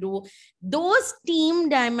what to do. Those team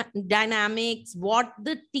dynamics,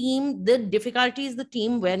 the difficulties the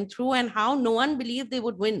team went through and how no one believed they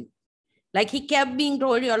would win. Like he kept being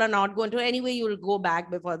told, you all are not going to, anyway, you'll go back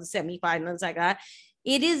before the semi-finals, like that.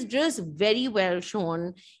 It is just very well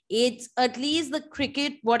shown. It's at least the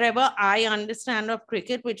cricket, whatever I understand of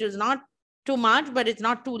cricket, which is not too much, but it's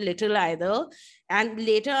not too little either. And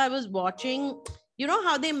later I was watching,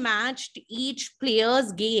 how they matched each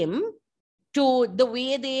player's game to the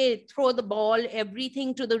way they throw the ball,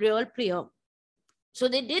 everything to the real player. So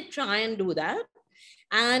they did try and do that.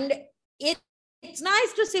 And it's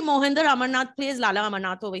nice to see Mohinder Amarnath plays Lala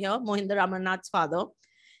Amarnath over here, Mohinder Amarnath's father.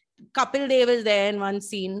 Kapil Dev is there in one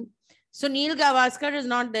scene. Sunil Gavaskar is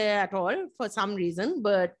not there at all for some reason,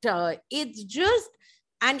 but it's just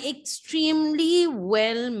an extremely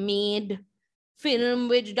well-made film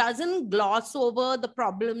which doesn't gloss over the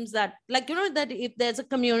problems that, that if there's a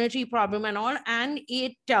community problem and all, and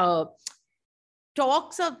it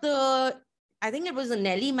talks of I think it was a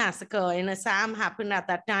Nelly massacre in Assam happened at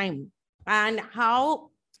that time, and how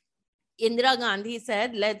Indira Gandhi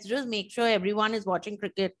said, let's just make sure everyone is watching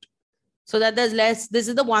cricket so that there's less. This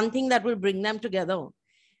is the one thing that will bring them together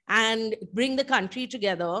and bring the country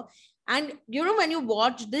together. And, when you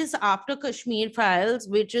watch this after Kashmir Files,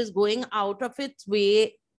 which is going out of its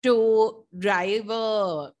way to drive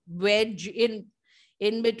a wedge in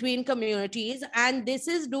between communities, and this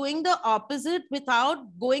is doing the opposite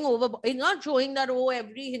without going over. It's not showing that,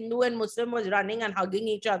 every Hindu and Muslim was running and hugging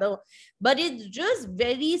each other, but it's just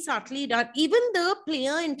very subtly done. Even the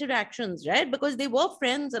player interactions, right? Because they were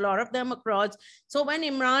friends, a lot of them across. So when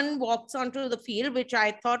Imran walks onto the field, which I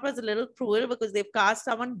thought was a little cruel because they've cast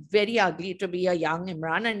someone very ugly to be a young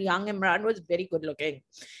Imran, and young Imran was very good looking.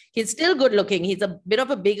 He's still good looking. He's a bit of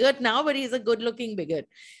a bigot now, but he's a good looking bigot.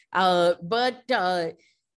 The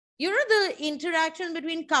interaction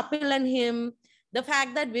between Kapil and him, the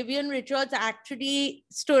fact that Vivian Richards actually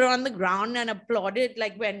stood on the ground and applauded,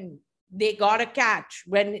 like when they got a catch,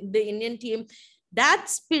 when the Indian team, that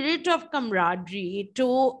spirit of camaraderie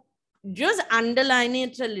to just underline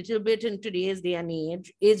it a little bit in today's day and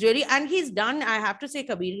age is really, and he's done, I have to say,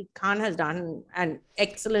 Kabir Khan has done an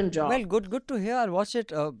excellent job. Well, good to hear. I'll watch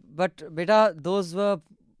it. But beta, those were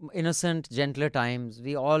innocent, gentler times.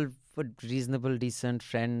 We all were reasonable, decent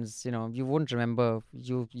friends. You know, you wouldn't remember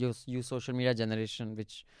you social media generation,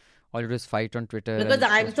 which all you do is fight on Twitter. Because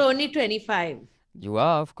I'm only 25. You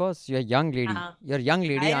are, of course. You're a young lady. You're a young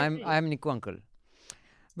lady. I'm Niku uncle.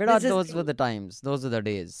 Beta, those were the times. Those were the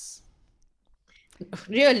days.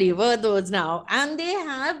 Really were those now. And they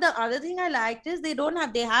have, the other thing I liked is they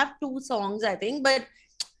have 2 songs, I think, but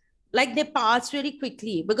like they pass really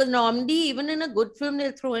quickly, because normally even in a good film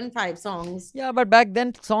they'll throw in 5 songs. Yeah, but back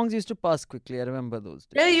then songs used to pass quickly. I remember those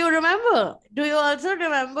days. Yeah, you remember? Do you also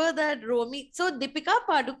remember that So Deepika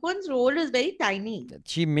Padukone's role is very tiny.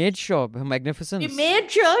 She made sure, her magnificence. She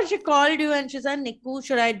made sure, she called you and she said, Niku,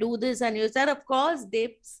 should I do this? And you said, of course,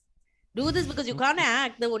 Dips. Do this, because you can't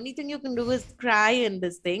act. The only thing you can do is cry in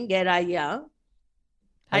this thing. Get Aya.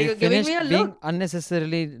 Are you giving me a being look?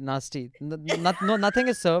 Unnecessarily nasty. Nothing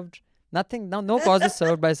is served. Nothing. No cause is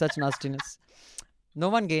served by such nastiness. No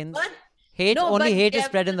one gains. Only hate is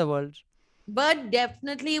spread in the world. But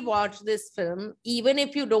definitely watch this film, even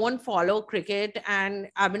if you don't follow cricket. And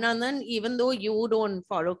Abhinandan, even though you don't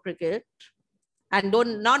follow cricket, and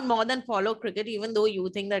not more than follow cricket, even though you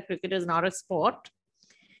think that cricket is not a sport,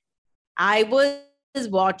 I was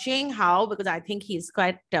watching because I think he's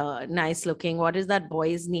quite nice looking. What is that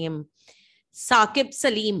boy's name? Saqib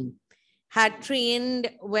Salim had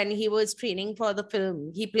trained when he was training for the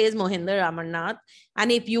film. He plays Mohinder Amarnath.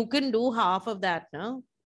 And if you can do half of that, no,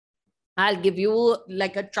 I'll give you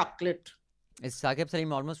like a chocolate. Is Saqib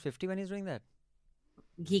Salim almost 50 when he's doing that?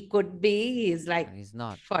 He could be. He's like, he's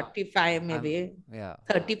not 45 maybe. Yeah.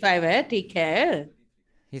 35, take care.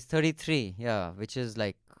 He's 33, yeah, which is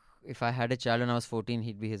like, if I had a child when I was 14,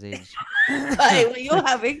 he'd be his age. Why were you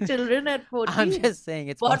having children at 14? I'm just saying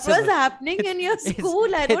it's what possible. Was happening in your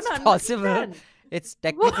school? I don't understand. Possible. It's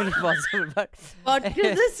technically possible, but what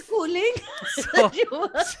is the schooling that you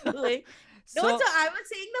were doing? So I was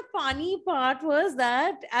saying the funny part was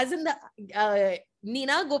that, as in the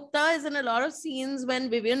Nina Gupta is in a lot of scenes when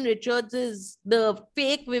Vivian Richards is the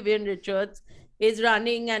fake Vivian Richards is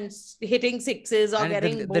running and hitting sixes or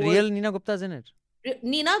getting the real Nina Gupta is in it.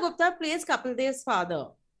 Nina Gupta plays Kapil Dev's father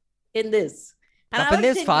in this. And Kapil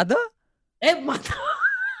Dev's father? Mother.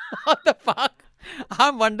 What the fuck?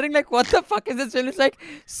 I'm wondering, like, what the fuck is this film? It's like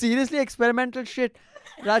seriously experimental shit.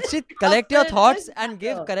 Rajshit, collect your thoughts and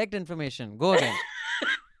give correct information. Go again.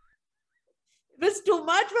 It was too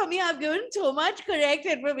much for me. I've given so much correct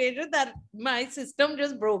information that my system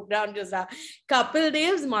just broke down just now. Kapil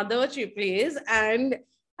Dev's mother she plays, and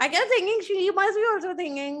I kept thinking she must be also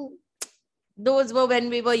thinking, those were when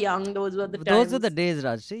we were young. Those were the times. Those were the days,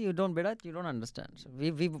 Rajshri. You don't understand.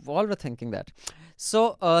 We all were thinking that.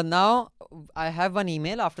 So now I have one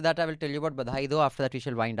email. After that, I will tell you about Badhai Do. After that, we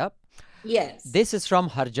shall wind up. Yes. This is from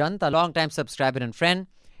Harjant, a long-time subscriber and friend.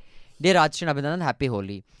 Dear Rajshri and Abhinandan, happy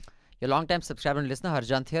Holi. Your long-time subscriber and listener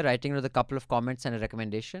Harjant here, writing with a couple of comments and a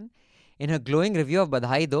recommendation. In her glowing review of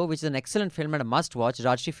Badhai Do, which is an excellent film and a must-watch,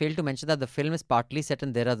 Rajshri failed to mention that the film is partly set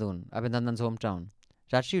in Dehradun, Abhinandan's hometown.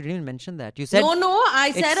 Rajshri, you didn't even mention that. You said no.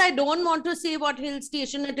 I said I don't want to say what hill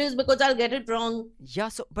station it is because I'll get it wrong. Yeah,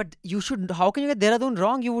 but you should. How can you get Dehradun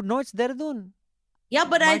wrong? You would know it's Dehradun. Yeah,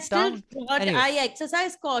 but I still thought I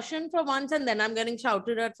exercise caution for once, and then I'm getting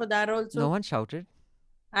shouted at for that also. No one shouted.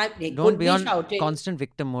 Don't be on shouting. Constant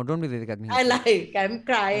victim mode. Don't be Vivek Agnihotri. I'm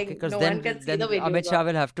crying. No one can see the video. Amit Shah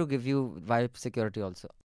will have to give you vibe security also.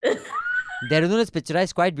 Dehradun is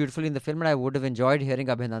picturized quite beautifully in the film, and I would have enjoyed hearing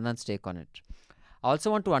Abhinandan's take on it. I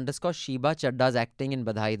also want to underscore Sheba Chadda's acting in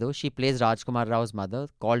Badhai Do. She plays Rajkumar Rao's mother,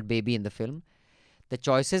 called Baby in the film. The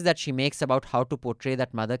choices that she makes about how to portray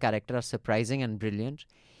that mother character are surprising and brilliant.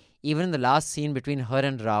 Even in the last scene between her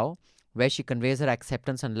and Rao, where she conveys her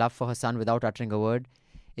acceptance and love for her son without uttering a word,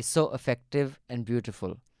 is so effective and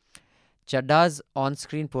beautiful. Chadda's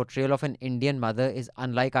on-screen portrayal of an Indian mother is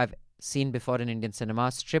unlike I've seen before in Indian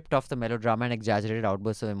cinema, stripped of the melodrama and exaggerated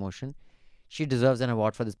outbursts of emotion. She deserves an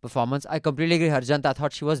award for this performance. I completely agree, Harjant. I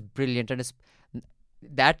thought she was brilliant. And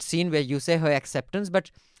that scene where you say her acceptance,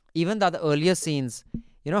 but even the other earlier scenes,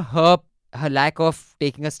 her lack of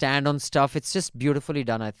taking a stand on stuff, it's just beautifully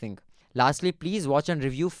done, I think. Lastly, please watch and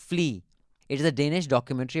review Flee. It is a Danish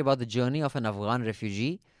documentary about the journey of an Afghan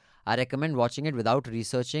refugee. I recommend watching it without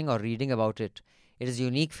researching or reading about it. It is a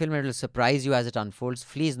unique film and it will surprise you as it unfolds.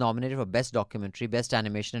 Flee is nominated for Best Documentary, Best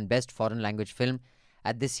Animation and Best Foreign Language Film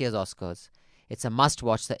at this year's Oscars. It's a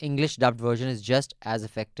must-watch. The English dubbed version is just as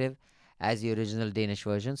effective as the original Danish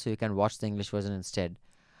version, so you can watch the English version instead.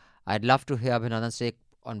 I'd love to hear Abhinandan's take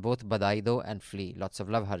on both Badai Do and Flea. Lots of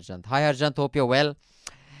love, Harjant. Hi, Harjant. Hope you're well.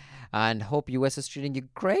 And hope US is treating you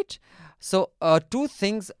great. So, two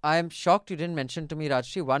things I'm shocked you didn't mention to me,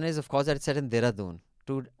 Rajshri. One is, of course, that it's set in Dehradun.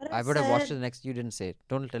 Two, I would have watched it the next. You didn't say it.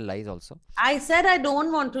 Don't tell lies also. I said I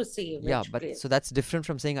don't want to say which Yeah, but place. so that's different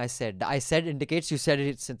from saying I said. I said indicates you said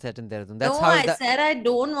it's set in Dehradun. That's No, how I said I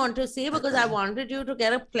don't want to say because I wanted you to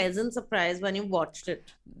get a pleasant surprise when you watched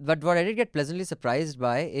it. But what I did get pleasantly surprised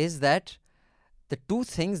by is that the two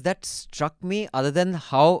things that struck me, other than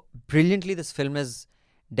how brilliantly this film is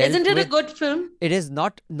dealt Isn't it with, a good film? it is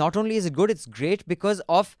not only is it good, it's great because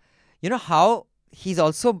of, how he's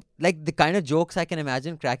also like the kind of jokes I can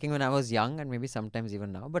imagine cracking when I was young and maybe sometimes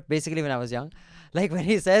even now. But basically when I was young, like when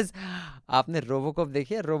he says, "Aapne Robocop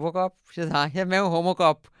dekhi hai?" Robocop, she says, "Haan, yeah, main hu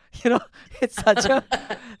Homocop." It's such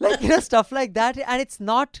a stuff like that, and it's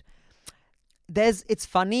not. It's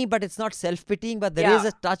funny, but it's not self-pitying. But there is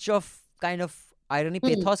a touch of kind of irony.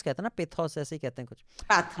 Pathos कहते हैं ना, pathos ऐसे ही कहते हैं कुछ.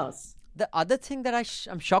 Pathos. The other thing that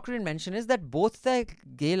I'm shocked you didn't mention is that both the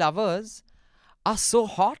gay lovers are so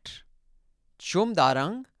hot. Shum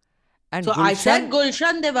Darang and So Gulshan. I said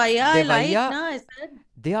Gulshan Devaya. I like, na, I said.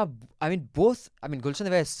 They are, Gulshan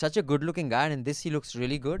Devaya is such a good looking guy, and in this he looks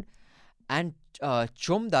really good. And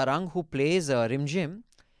Chum Darang, who plays Rimjim,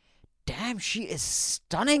 damn, she is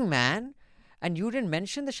stunning, man. And you didn't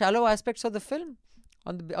mention the shallow aspects of the film.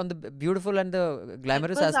 On the beautiful and the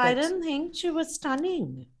glamorous Because aspects. I didn't think she was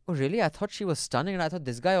stunning. Oh really? I thought she was stunning, and I thought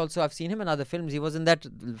this guy also. I've seen him in other films. He was in that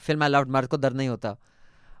film I loved, Mard Ko Dar Nahi Hota.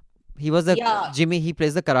 He was Jimmy. He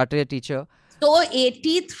plays the karate teacher. So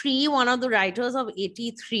 83, one of the writers of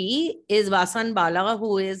 83 is Vasan Bala,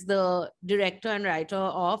 who is the director and writer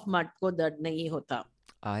of Mard Ko Dar Nahi Hota.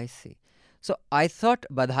 I see. So I thought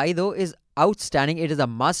Badhai Do is outstanding. It is a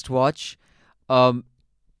must watch.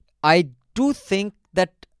 I do think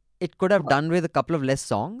that it could have done with a couple of less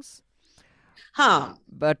songs.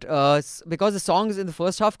 But because the songs in the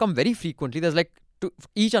first half come very frequently, there's like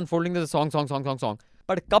each unfolding there's a song.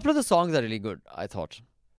 But a couple of the songs are really good, I thought.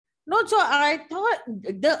 No, so I thought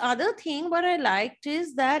the other thing what I liked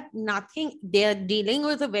is that they're dealing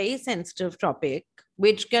with a very sensitive topic,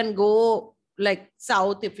 which can go like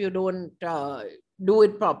south if you don't do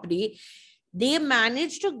it properly. They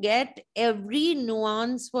managed to get every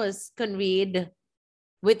nuance was conveyed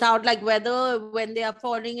without like whether when they are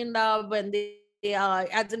falling in love, when they are,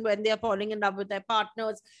 as in when they are falling in love with their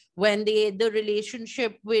partners, when the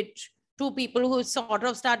relationship which two people who sort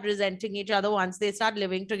of start resenting each other once they start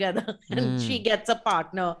living together and she gets a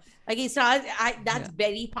partner. Like he starts, that's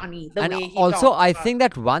very funny. The and way he also, I about. think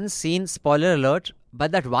that one scene, spoiler alert,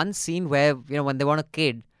 but that one scene where, when they want a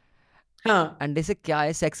kid, and they say, kya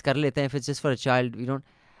hai, sex kar lete hain, if it's just for a child,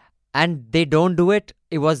 and they don't do it.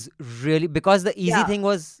 It was really, because the easy thing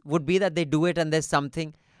would be that they do it and there's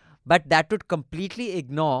something, but that would completely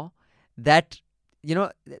ignore that,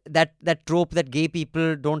 that trope that gay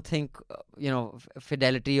people don't think,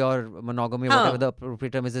 fidelity or monogamy or whatever the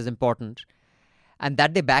appropriate term is important. And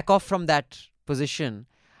that they back off from that position,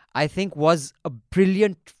 I think was a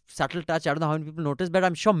brilliant subtle touch. I don't know how many people noticed, but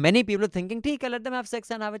I'm sure many people are thinking, "Theek hai, let them have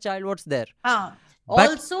sex and have a child. What's there?"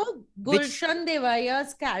 Also, Gulshan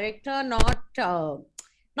Devaya's character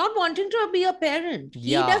not wanting to be a parent.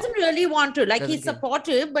 Yeah. He doesn't really want to. Like he's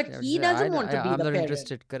supportive, but he doesn't want to be I'm the not parent.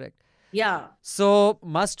 interested. Correct. Yeah. So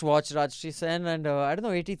must watch Rajshri Sen, and I don't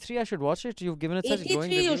know, 83. I should watch it. You've given it such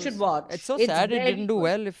glowing 83 you reviews. should watch. It's so sad it didn't do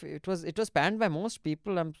well. If it was panned by most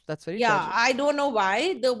people. That's very tragic. I don't know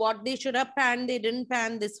why what they should have panned they didn't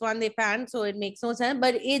pan. This one they panned, so it makes no sense.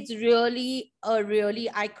 But it's really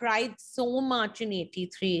I cried so much in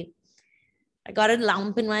 83. I got a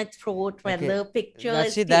lump in my throat when the picture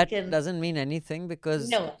is taken. That doesn't mean anything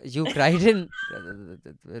because you cried in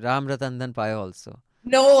Ram Ratan Dhan Payo also.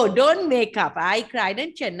 No, don't make up. I cried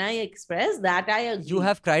in Chennai Express. That I agree. You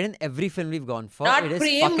have cried in every film we've gone for. Not it is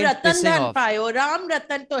Prem fucking Ratan pissing Dhan off. Payo. Ram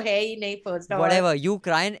Ratan to hai hi nahi first. Whatever. You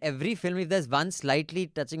cry in every film if there's one slightly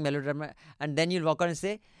touching melodrama, and then you'll walk out and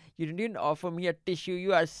say, "You didn't even offer me a tissue.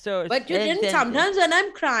 You are so..." But you didn't. Sometimes when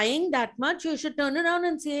I'm crying that much, you should turn around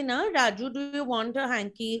and say, "Na, Raju, do you want a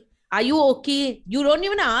hanky? Are you okay?" You don't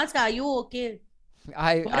even ask, "Are you okay?"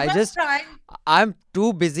 I'm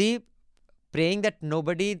too busy praying that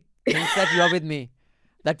nobody thinks that you're with me,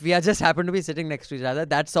 that we are just happen to be sitting next to each other.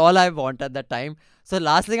 That's all I want at that time. So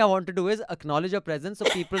last thing I want to do is acknowledge your presence so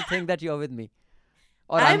people think that you're with me.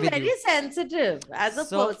 Or I'm with very you. sensitive. As a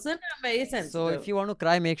person, I'm very sensitive. So if you want to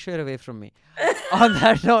cry, make sure you're away from me. On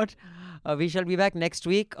that note, we shall be back next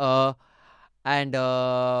week. And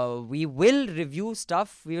we will review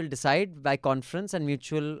stuff. We will decide by conference and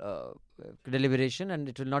mutual deliberation, and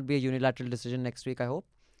it will not be a unilateral decision next week, I hope.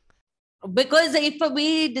 Because if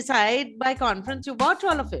we decide by conference, you watch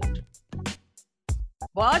all of it.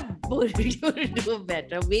 What would you do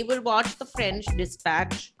better? We will watch the French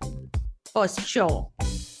Dispatch for sure.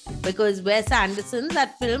 Because Wes Anderson's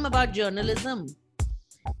that film about journalism.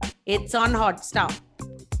 It's on Hotstar.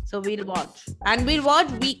 So we'll watch. And we'll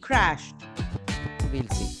watch We Crashed. We'll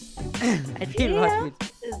see.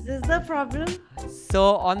 Is this the problem?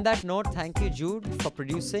 So on that note, thank you Jude for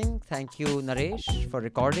producing. Thank you Naresh for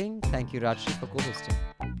recording. Thank you Rajshri for co-hosting.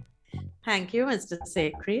 Thank you, Mr.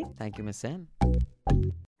 Sekri. Thank you, Miss Sam.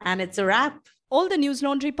 And it's a wrap. All the News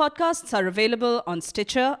Laundry podcasts are available on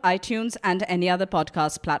Stitcher, iTunes, and any other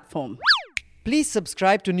podcast platform. Please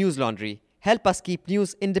subscribe to News Laundry. Help us keep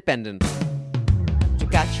news independent. To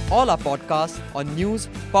catch all our podcasts on news,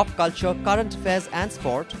 pop culture, current affairs, and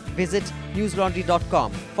sport, visit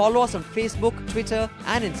newslaundry.com. Follow us on Facebook, Twitter,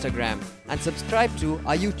 and Instagram, and subscribe to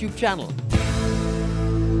our YouTube channel.